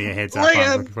 give me a heads up.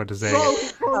 I'm looking forward to seeing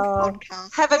it.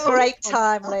 Have a great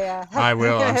time, Leah. I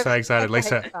will. I'm so excited.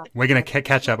 Lisa, we're going to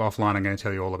catch up offline. I'm going to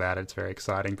tell you all about it. It's very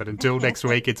exciting. But until next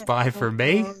week, it's bye from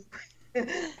me.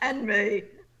 And me.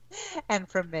 And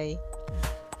from me.